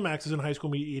story climaxes in high school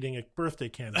me eating a birthday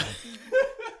candle.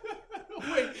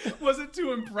 Wait, was it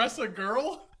to impress a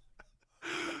girl?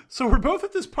 So we're both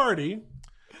at this party,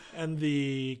 and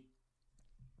the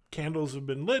candles have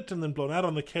been lit and then blown out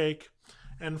on the cake,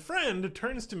 and friend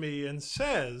turns to me and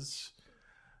says,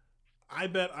 I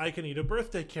bet I can eat a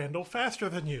birthday candle faster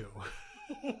than you.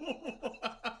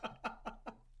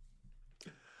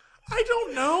 I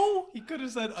don't know. He could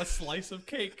have said a slice of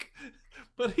cake.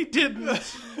 But he didn't.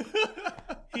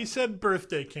 He said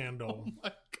birthday candle. Oh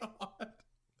my God.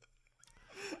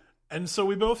 And so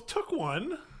we both took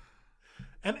one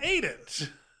and ate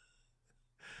it.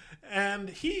 And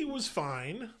he was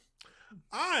fine.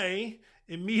 I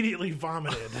immediately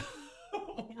vomited.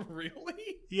 Oh,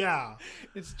 really? Yeah.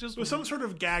 It was some sort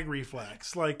of gag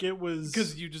reflex. Like, it was...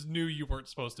 Because you just knew you weren't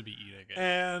supposed to be eating it.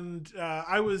 And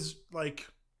I was, like,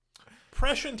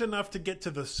 prescient enough to get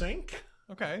to the sink.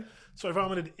 Okay. So I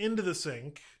vomited into the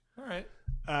sink. All right.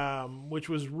 Which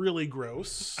was really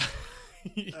gross.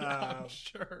 Yeah, I'm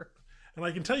sure. And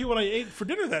I can tell you what I ate for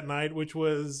dinner that night, which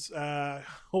was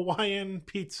Hawaiian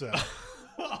pizza.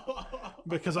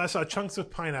 Because I saw chunks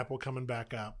of pineapple coming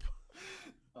back up.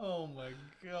 Oh my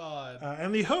God.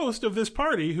 And the host of this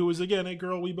party, who was, again, a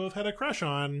girl we both had a crush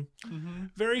on,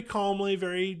 very calmly,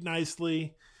 very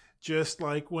nicely, just,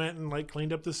 like, went and, like,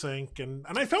 cleaned up the sink. And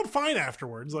I felt fine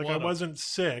afterwards. Like, I wasn't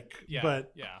sick. Yeah,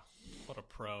 but yeah. What a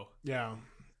pro. Yeah.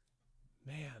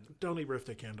 Man. Don't eat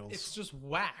birthday candles. It's just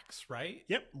wax, right?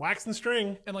 Yep, wax and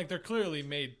string. And, like, they're clearly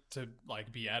made to,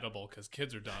 like, be edible because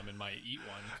kids are dumb and might eat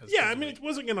one. Yeah, I mean, it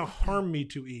wasn't going to harm me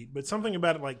to eat, but something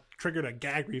about it, like, triggered a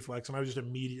gag reflex, and I was just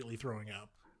immediately throwing up.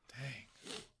 Dang.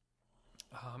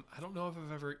 I don't know if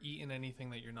I've ever eaten anything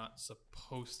that you're not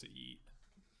supposed to eat.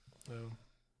 No.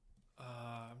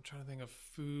 I'm trying to think of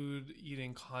food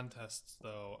eating contests,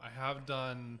 though. I have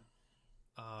done...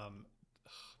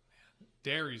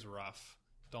 dairy's rough.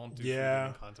 Don't do food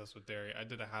eating contests with dairy. I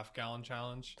did a half-gallon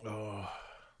challenge. Oh.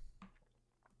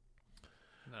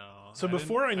 No. So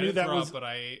before I knew that was... But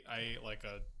I ate like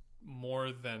I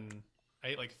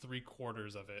ate like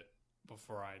 3/4 of it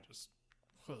before I just...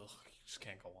 you just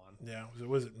can't go on. Yeah.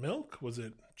 Was it milk? Was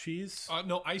it cheese?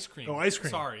 No, ice cream. Oh, ice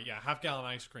cream. Sorry. Yeah, half-gallon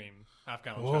ice cream.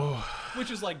 Half-gallon challenge. Which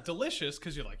is like delicious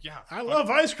because you're like, yeah. I love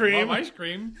ice cream. Love ice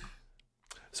cream.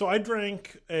 So I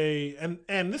drank and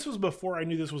this was before I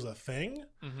knew this was a thing.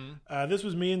 Mm-hmm. This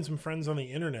was me and some friends on the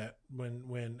internet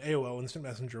when AOL Instant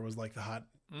Messenger was like the hot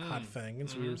thing, and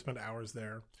so we would spend hours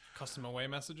there. Custom away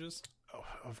messages? Oh,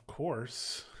 of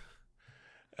course.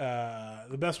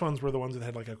 The best ones were the ones that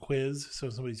had like a quiz. So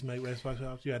somebody's made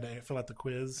Xbox, you had to fill out the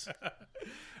quiz.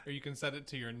 Or you can set it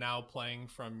to your now playing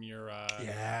from your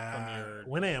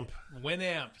Winamp.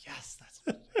 Winamp. Yes, that's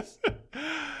what it is.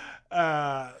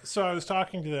 So I was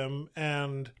talking to them,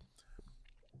 and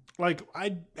like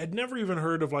I'd never even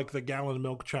heard of like the gallon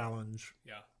milk challenge.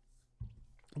 Yeah.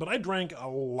 But I drank a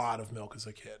lot of milk as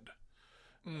a kid.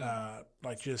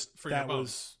 Like just for that your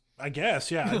was, I guess,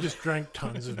 yeah. I just drank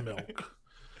tons of milk.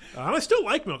 And I still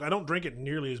like milk. I don't drink it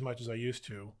nearly as much as I used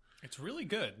to. It's really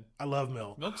good. I love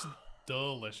milk. Milk's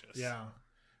delicious. Yeah.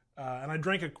 And I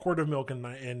drank a quart of milk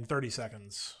in 30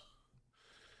 seconds,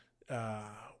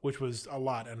 which was a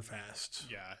lot and fast.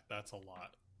 Yeah, that's a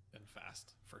lot and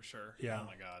fast for sure. Yeah. Oh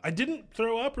my God. I didn't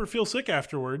throw up or feel sick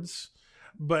afterwards,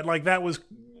 but like that was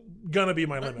gonna be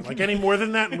my limit. Like any more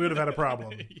than that, we would have had a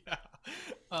problem. Yeah.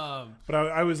 But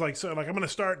I was like, so like I'm gonna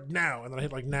start now, and then I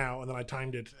hit like now, and then I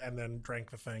timed it, and then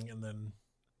drank the thing, and then.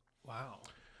 Wow.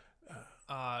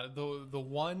 The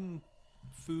one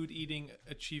food eating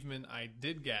achievement I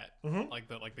did get, like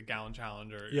the gallon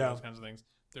challenge or those kinds of things.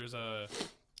 There's a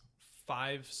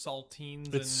 5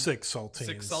 saltines. It's 6 saltines.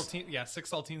 6 saltines. Yeah, 6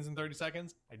 saltines in 30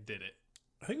 seconds. I did it.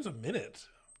 I think it was a minute.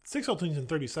 6 saltines in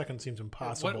 30 seconds seems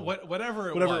impossible. Whatever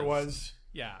it was.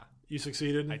 Yeah. You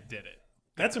succeeded? I did it.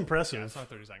 That's impressive. Yeah, it's not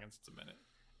 30 seconds. It's a minute.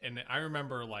 And I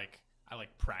remember I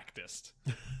practiced.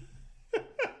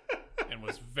 And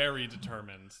was very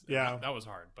determined. Yeah. That was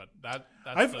hard, but that's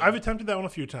I've attempted that one a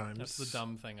few times. That's the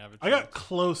dumb thing I've achieved. I got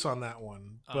close on that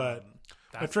one, but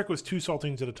my trick was 2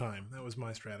 saltines at a time. That was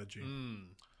my strategy.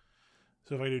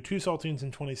 So if I do 2 saltines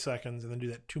in 20 seconds and then do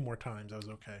that 2 more times, I was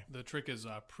okay. The trick is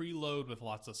preload with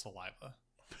lots of saliva.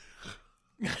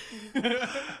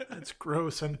 That's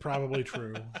gross and probably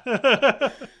true.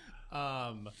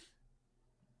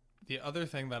 The other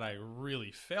thing that I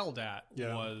really failed at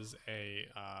was a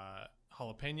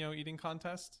jalapeno eating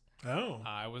contest. Oh.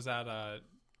 I was at are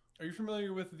you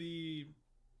familiar with I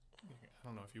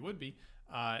don't know if you would be,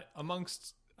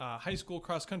 amongst high school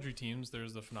cross-country teams,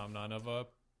 there's the phenomenon of a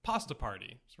pasta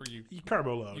party. It's where you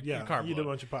carbo load. You eat a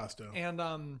bunch of pasta.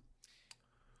 And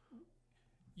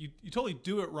you totally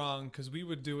do it wrong, because we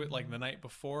would do it like the night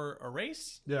before a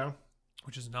race. Yeah.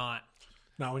 Which is not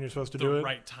when you're supposed to do it. The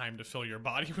right time to fill your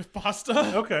body with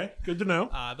pasta. Okay, good to know.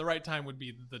 The right time would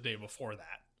be the day before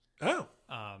that. Oh.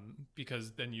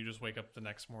 Because then you just wake up the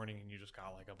next morning and you just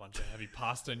got like a bunch of heavy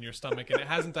pasta in your stomach, and it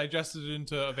hasn't digested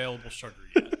into available sugar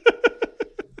yet.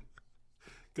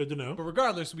 Good to know. But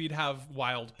regardless, we'd have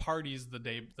wild parties the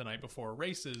night before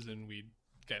races, and we'd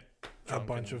get a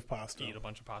bunch of pasta, eat a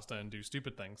bunch of pasta, and do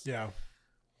stupid things. Yeah.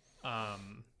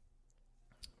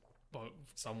 But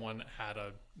someone had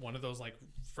one of those like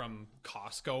from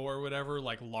Costco or whatever,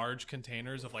 like large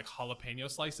containers of like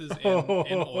jalapeno slices in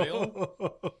oil.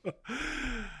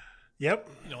 Yep.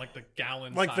 You know, like the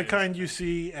gallon like size. the kind you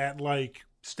see at like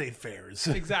state fairs.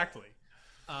 Exactly.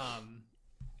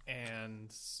 And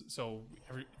so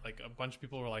a bunch of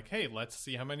people were like, hey, let's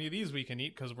see how many of these we can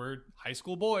eat, because we're high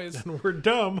school boys. And we're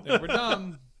dumb.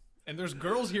 And there's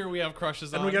girls here we have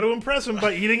crushes on. And we got to impress them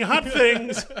by eating hot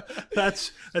things.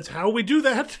 That's how we do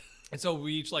that. And so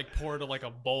we each like poured a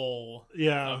bowl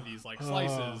of these like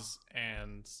slices,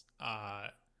 and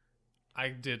I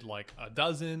did like a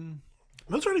dozen.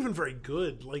 Those aren't even very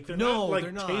good. Like they're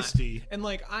not tasty. And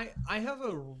like I have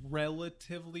a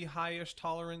relatively high-ish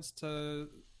tolerance to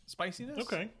spiciness.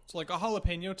 Okay. So like a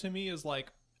jalapeno to me is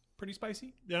like pretty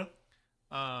spicy. Yeah.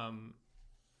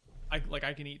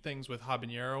 I can eat things with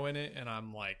habanero in it, and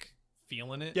I'm like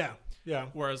feeling it. Yeah, yeah.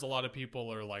 Whereas a lot of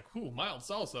people are like, "Ooh, mild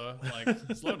salsa."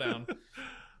 Like, slow down.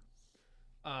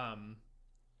 I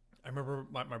remember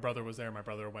my brother was there. My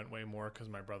brother went way more, because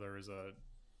my brother is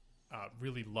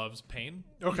really loves pain.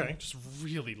 Okay, just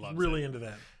really loves. Really it. Into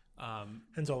that.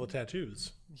 Hence all the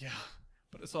tattoos. Yeah,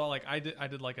 but so like I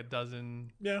did like a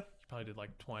dozen. Yeah, he probably did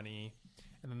like 20,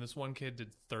 and then this one kid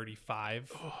did 35.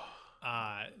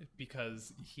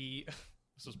 Because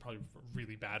this was probably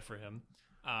really bad for him.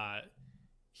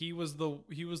 He was the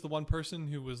one person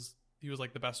who was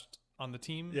like the best on the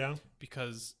team. Yeah.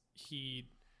 Because he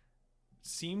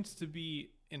seemed to be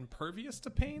impervious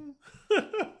to pain.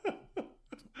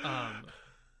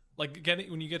 Like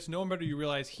when you get to know him better, you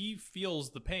realize he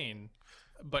feels the pain,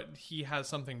 but he has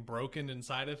something broken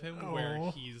inside of him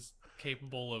where he's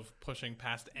capable of pushing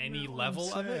past any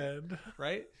level of it.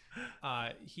 Right?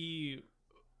 He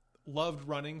loved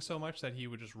running so much that he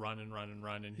would just run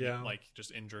and he'd like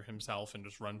just injure himself and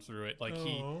just run through it. Like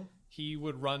he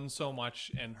would run so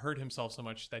much and hurt himself so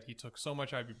much that he took so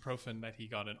much ibuprofen that he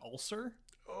got an ulcer.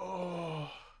 Oh,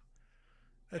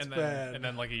 that's bad. And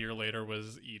then like a year later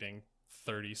was eating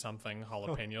 30-something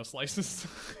jalapeno slices.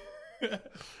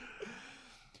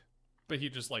 But he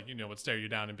just like, would stare you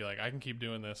down and be like, I can keep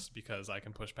doing this because I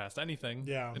can push past anything.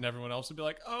 Yeah. And everyone else would be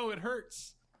like, oh, it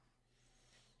hurts.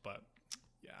 But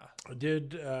yeah. I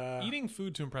did. Eating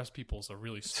food to impress people is a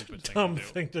really stupid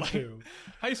thing to do.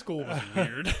 High school was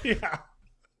weird. Yeah.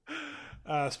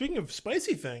 Speaking of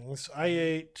spicy things, I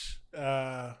ate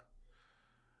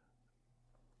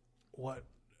what?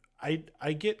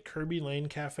 I get Kirby Lane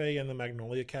Cafe and the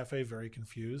Magnolia Cafe very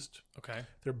confused. Okay.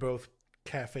 They're both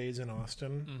cafes in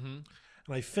Austin. Mm-hmm.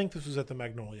 And I think this was at the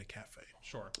Magnolia Cafe.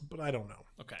 Sure. But I don't know.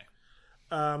 Okay.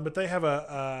 But they have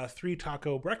a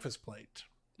 3-taco breakfast plate.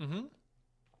 Mm-hmm.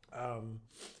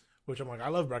 Which I'm like, I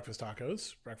love breakfast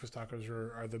tacos. Breakfast tacos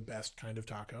are the best kind of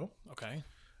taco. Okay.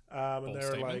 And they're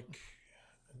statement. Like,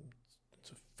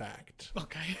 it's a fact.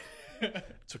 Okay.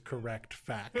 It's a correct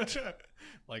fact.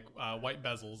 Like white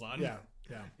bezels on. Yeah.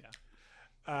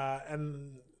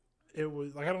 And it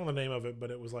was like, I don't know the name of it,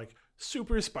 but it was like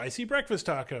super spicy breakfast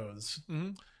tacos.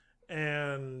 Mm-hmm.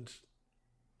 And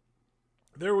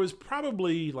there was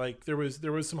probably like, there was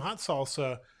some hot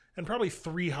salsa and probably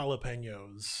 3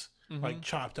 jalapenos, like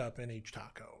chopped up in each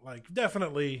taco. Like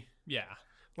definitely,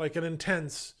 like an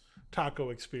intense taco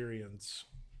experience.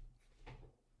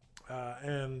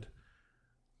 And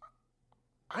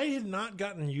I had not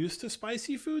gotten used to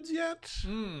spicy foods yet.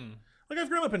 Like I've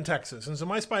grown up in Texas, and so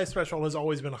my spice threshold has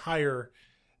always been higher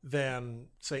than,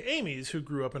 say, Amy's, who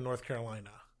grew up in North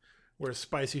Carolina, where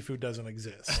spicy food doesn't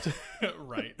exist.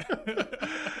 Right.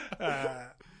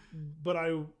 But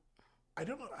I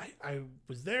don't know. I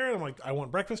was there, and I'm like, I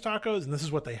want breakfast tacos, and this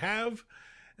is what they have.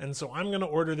 And so I'm going to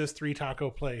order this 3-taco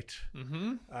plate.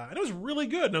 Mm-hmm. And it was really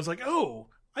good. And I was like, oh,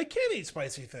 I can eat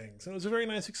spicy things. And it was a very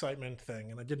nice excitement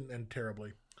thing, and it didn't end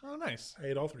terribly. Oh, nice. I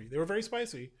ate all 3. They were very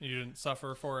spicy. You didn't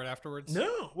suffer for it afterwards?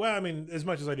 No. Well, I mean, as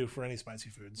much as I do for any spicy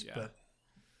foods. Yeah. But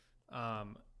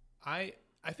I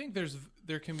think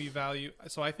there can be value.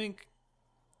 So I think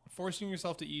forcing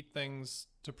yourself to eat things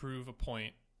to prove a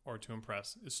point or to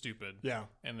impress is stupid. Yeah.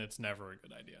 And it's never a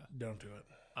good idea. Don't do it.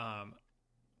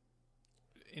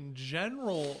 In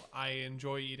general, I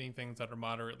enjoy eating things that are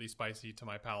moderately spicy to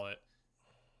my palate,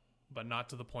 but not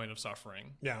to the point of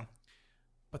suffering. Yeah.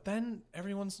 But then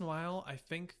every once in a while, I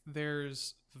think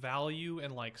there's value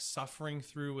in like suffering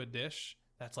through a dish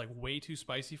that's like way too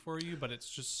spicy for you, but it's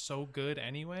just so good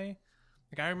anyway.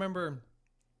 Like I remember,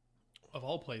 of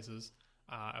all places,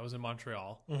 I was in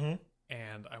Montreal,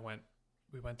 and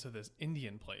we went to this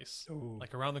Indian place,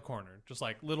 like around the corner, just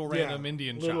like little random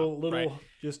Indian shop, right?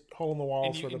 Just hole in the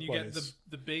wall sort of place. And you get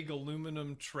the big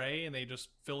aluminum tray, and they just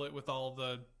fill it with all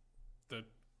the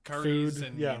curries, food,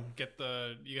 and you get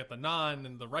the naan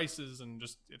and the rices, and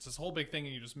just it's this whole big thing,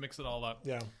 and you just mix it all up.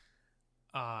 Yeah.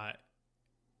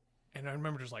 And I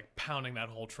remember just like pounding that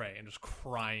whole tray and just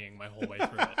crying my whole way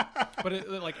through it. But it,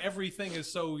 like everything is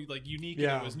so like unique,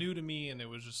 and it was new to me, and it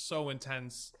was just so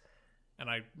intense. And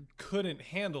I couldn't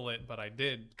handle it, but I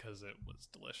did because it was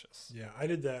delicious. Yeah, I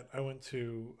did that. I went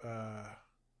to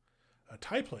a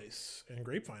Thai place in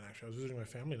Grapevine, actually. I was visiting my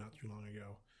family not too long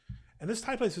ago. And this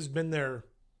Thai place has been there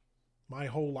my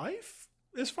whole life,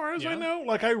 as far as I know.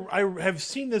 Like, I have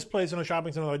seen this place in a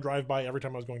shopping center that I drive by every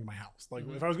time I was going to my house. Like,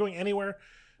 if I was going anywhere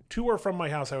to or from my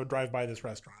house, I would drive by this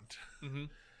restaurant.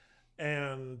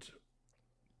 And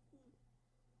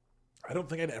I don't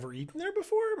think I'd ever eaten there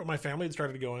before, but my family had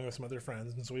started going with some other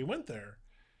friends, and so we went there.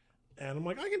 And I'm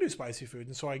like, I can do spicy food.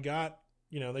 And so I got,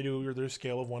 they do their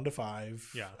scale of 1 to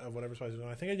 5 of whatever spicy food.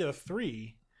 And I think I did a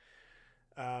 3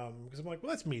 because I'm like, well,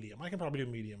 that's medium. I can probably do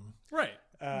medium. Right.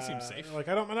 Seems safe. Like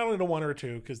I don't need a 1 or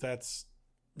 2 because that's,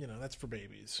 that's for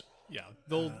babies. Yeah,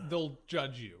 they'll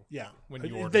judge you. Yeah, when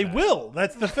you order. They will.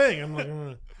 That's the thing. I'm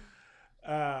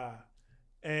like,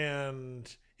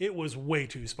 and it was way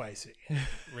too spicy.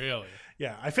 Really?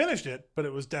 Yeah, I finished it, but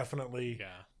it was definitely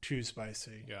too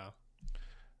spicy. Yeah.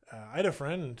 I had a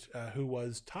friend who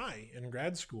was Thai in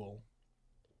grad school,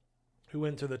 who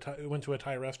went to a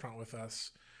Thai restaurant with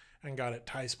us and got it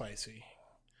Thai spicy,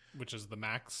 which is the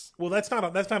max. Well, that's not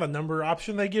a number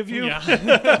option they give you.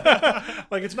 Yeah.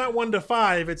 Like it's not 1 to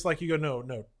 5. It's like you go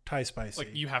no Thai spicy.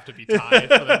 Like you have to be Thai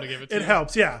for them to give it to you. It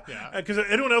helps, yeah. Because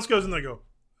anyone else goes and they go,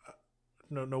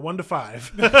 no 1 to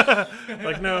 5.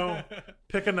 Like no,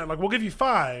 pick a like we'll give you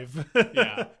 5.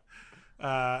 Yeah.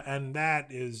 And that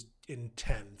is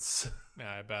intense.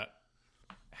 Yeah, I bet.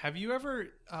 Have you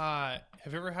ever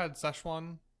had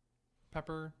Szechuan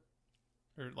pepper?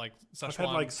 Or like Szechuan I've had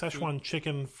like Szechuan food?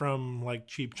 Chicken from like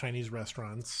cheap Chinese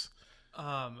restaurants.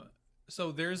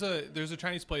 So there's a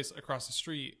Chinese place across the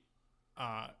street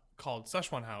called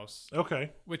Szechuan House.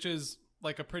 Okay. Which is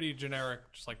like a pretty generic,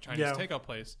 just like Chinese takeout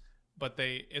place. But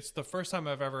it's the first time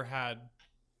I've ever had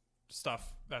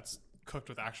stuff that's cooked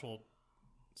with actual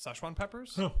Szechuan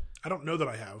peppers. Huh. I don't know that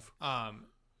I have.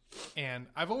 And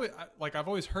I've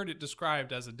always heard it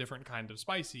described as a different kind of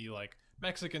spicy. Like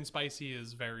Mexican spicy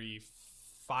is very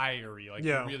fiery, like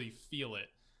you really feel it.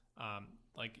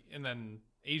 And then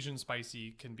Asian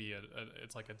spicy can be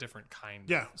it's like a different kind.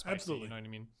 Yeah, of spicy, absolutely. You know what I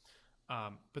mean?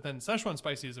 But then Szechuan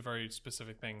spicy is a very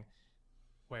specific thing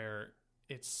where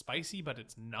it's spicy but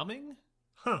it's numbing.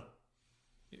 Huh.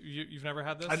 You've never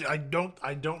had this? I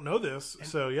don't know this. And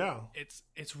so yeah,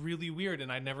 it's really weird,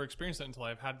 and I never experienced it until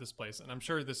I've had this place, and I'm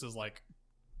sure this is like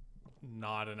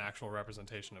not an actual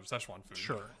representation of Szechuan food.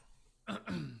 Sure.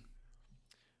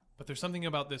 But there's something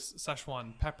about this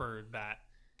Szechuan pepper that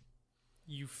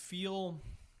you feel.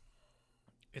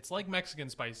 It's like Mexican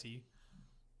spicy,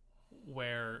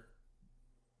 where,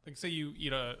 like, say you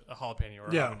eat a jalapeno or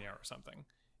a habanero or something,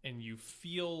 and you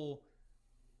feel,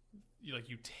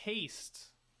 you taste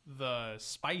the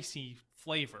spicy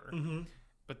flavor,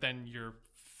 but then your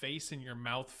face and your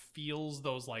mouth feels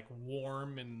those like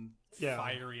warm and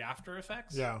fiery after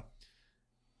effects. Yeah.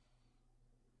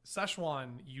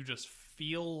 Szechuan, you just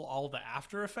feel all the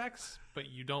after effects, but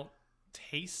you don't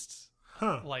taste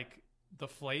like the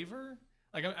flavor.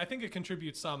 Like I think it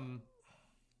contributes some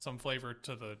flavor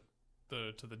to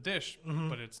the dish,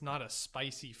 but it's not a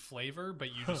spicy flavor, but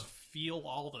you just feel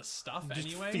all the stuff you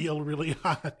anyway. Just feel really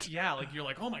hot. Yeah, like you're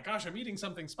like, oh my gosh, I'm eating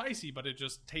something spicy, but it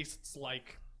just tastes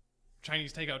like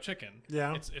Chinese takeout chicken.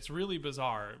 Yeah, it's really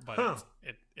bizarre, but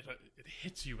it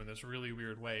hits you in this really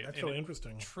weird way. That's really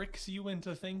interesting. Tricks you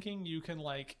into thinking you can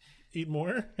like eat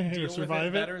more deal or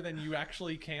survive with it better than you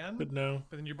actually can. But no.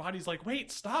 But then your body's like,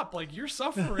 wait, stop! Like you're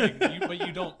suffering, but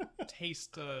you don't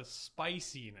taste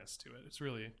spiciness to it. It's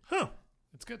really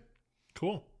it's good.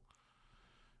 Cool.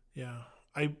 Yeah,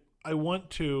 I want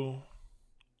to,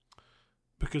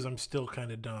 because I'm still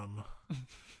kind of dumb.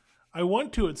 I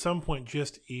want to at some point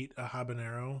just eat a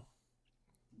habanero.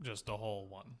 Just a whole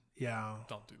one. Yeah.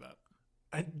 Don't do that.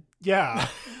 Yeah.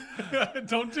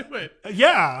 Don't do it.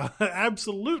 Yeah,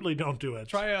 absolutely don't do it.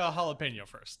 Try a jalapeno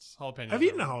first. I've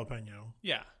eaten a jalapeno.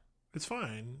 Yeah. It's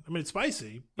fine. I mean, it's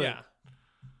spicy. But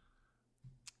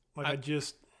like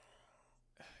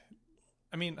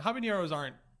I mean, habaneros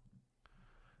aren't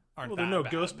well, they're no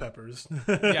bad. Ghost peppers.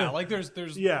 Yeah, like there's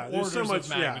orders so much, of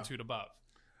magnitude above.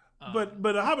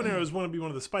 But a habaneros want to be one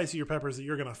of the spicier peppers that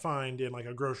you're going to find in like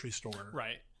a grocery store.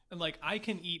 Right. And like I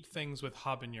can eat things with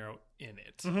habanero in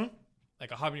it.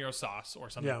 Like a habanero sauce or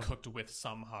something cooked with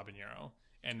some habanero.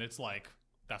 And it's like,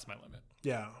 that's my limit.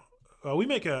 Yeah. We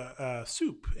make a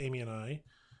soup, Amy and I,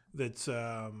 that's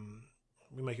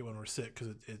we make it when we're sick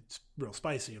because it's real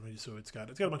spicy. I mean, so it's got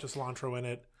a bunch of cilantro in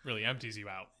it. Really empties you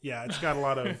out. Yeah, it's got a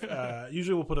lot of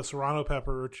usually we'll put a serrano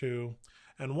pepper or two.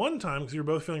 And one time, because we were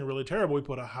both feeling really terrible, we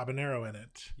put a habanero in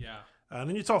it. Yeah. And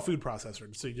then it's all food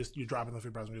processor. So you drop it in the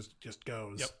food processor and it just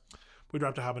goes. Yep. We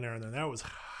dropped a habanero in there and that was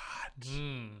hot.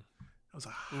 That was a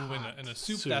hot in a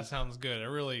soup, that sounds good. It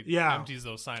really empties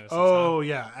those sinuses. Oh,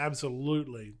 yeah,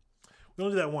 absolutely. We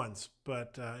only did that once,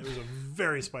 but it was a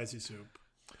very spicy soup.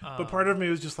 But part of me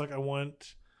was just like, I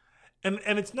want... And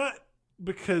it's not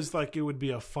because like it would be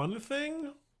a fun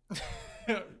thing...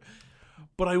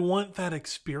 But I want that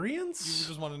experience. You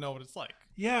just want to know what it's like.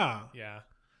 Yeah. Yeah.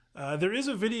 There is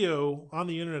a video on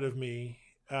the internet of me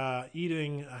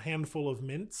eating a handful of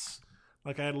mints.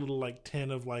 Like I had a little like tin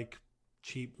of like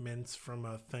cheap mints from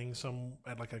a thing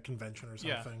at like a convention or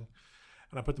something. Yeah.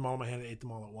 And I put them all in my hand and ate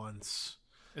them all at once.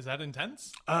 Is that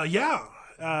intense? Yeah.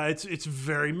 It's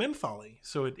very mentholy.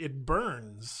 So it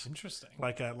burns. Interesting.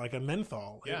 Like a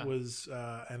menthol. Yeah. It was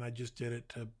and I just did it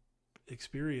to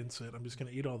experience it. I'm just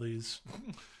going to eat all these.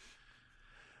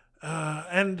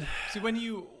 And see,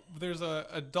 there's a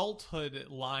adulthood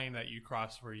line that you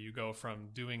cross where you go from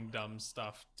doing dumb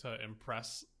stuff to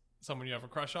impress someone you have a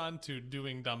crush on to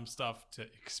doing dumb stuff to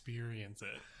experience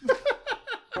it.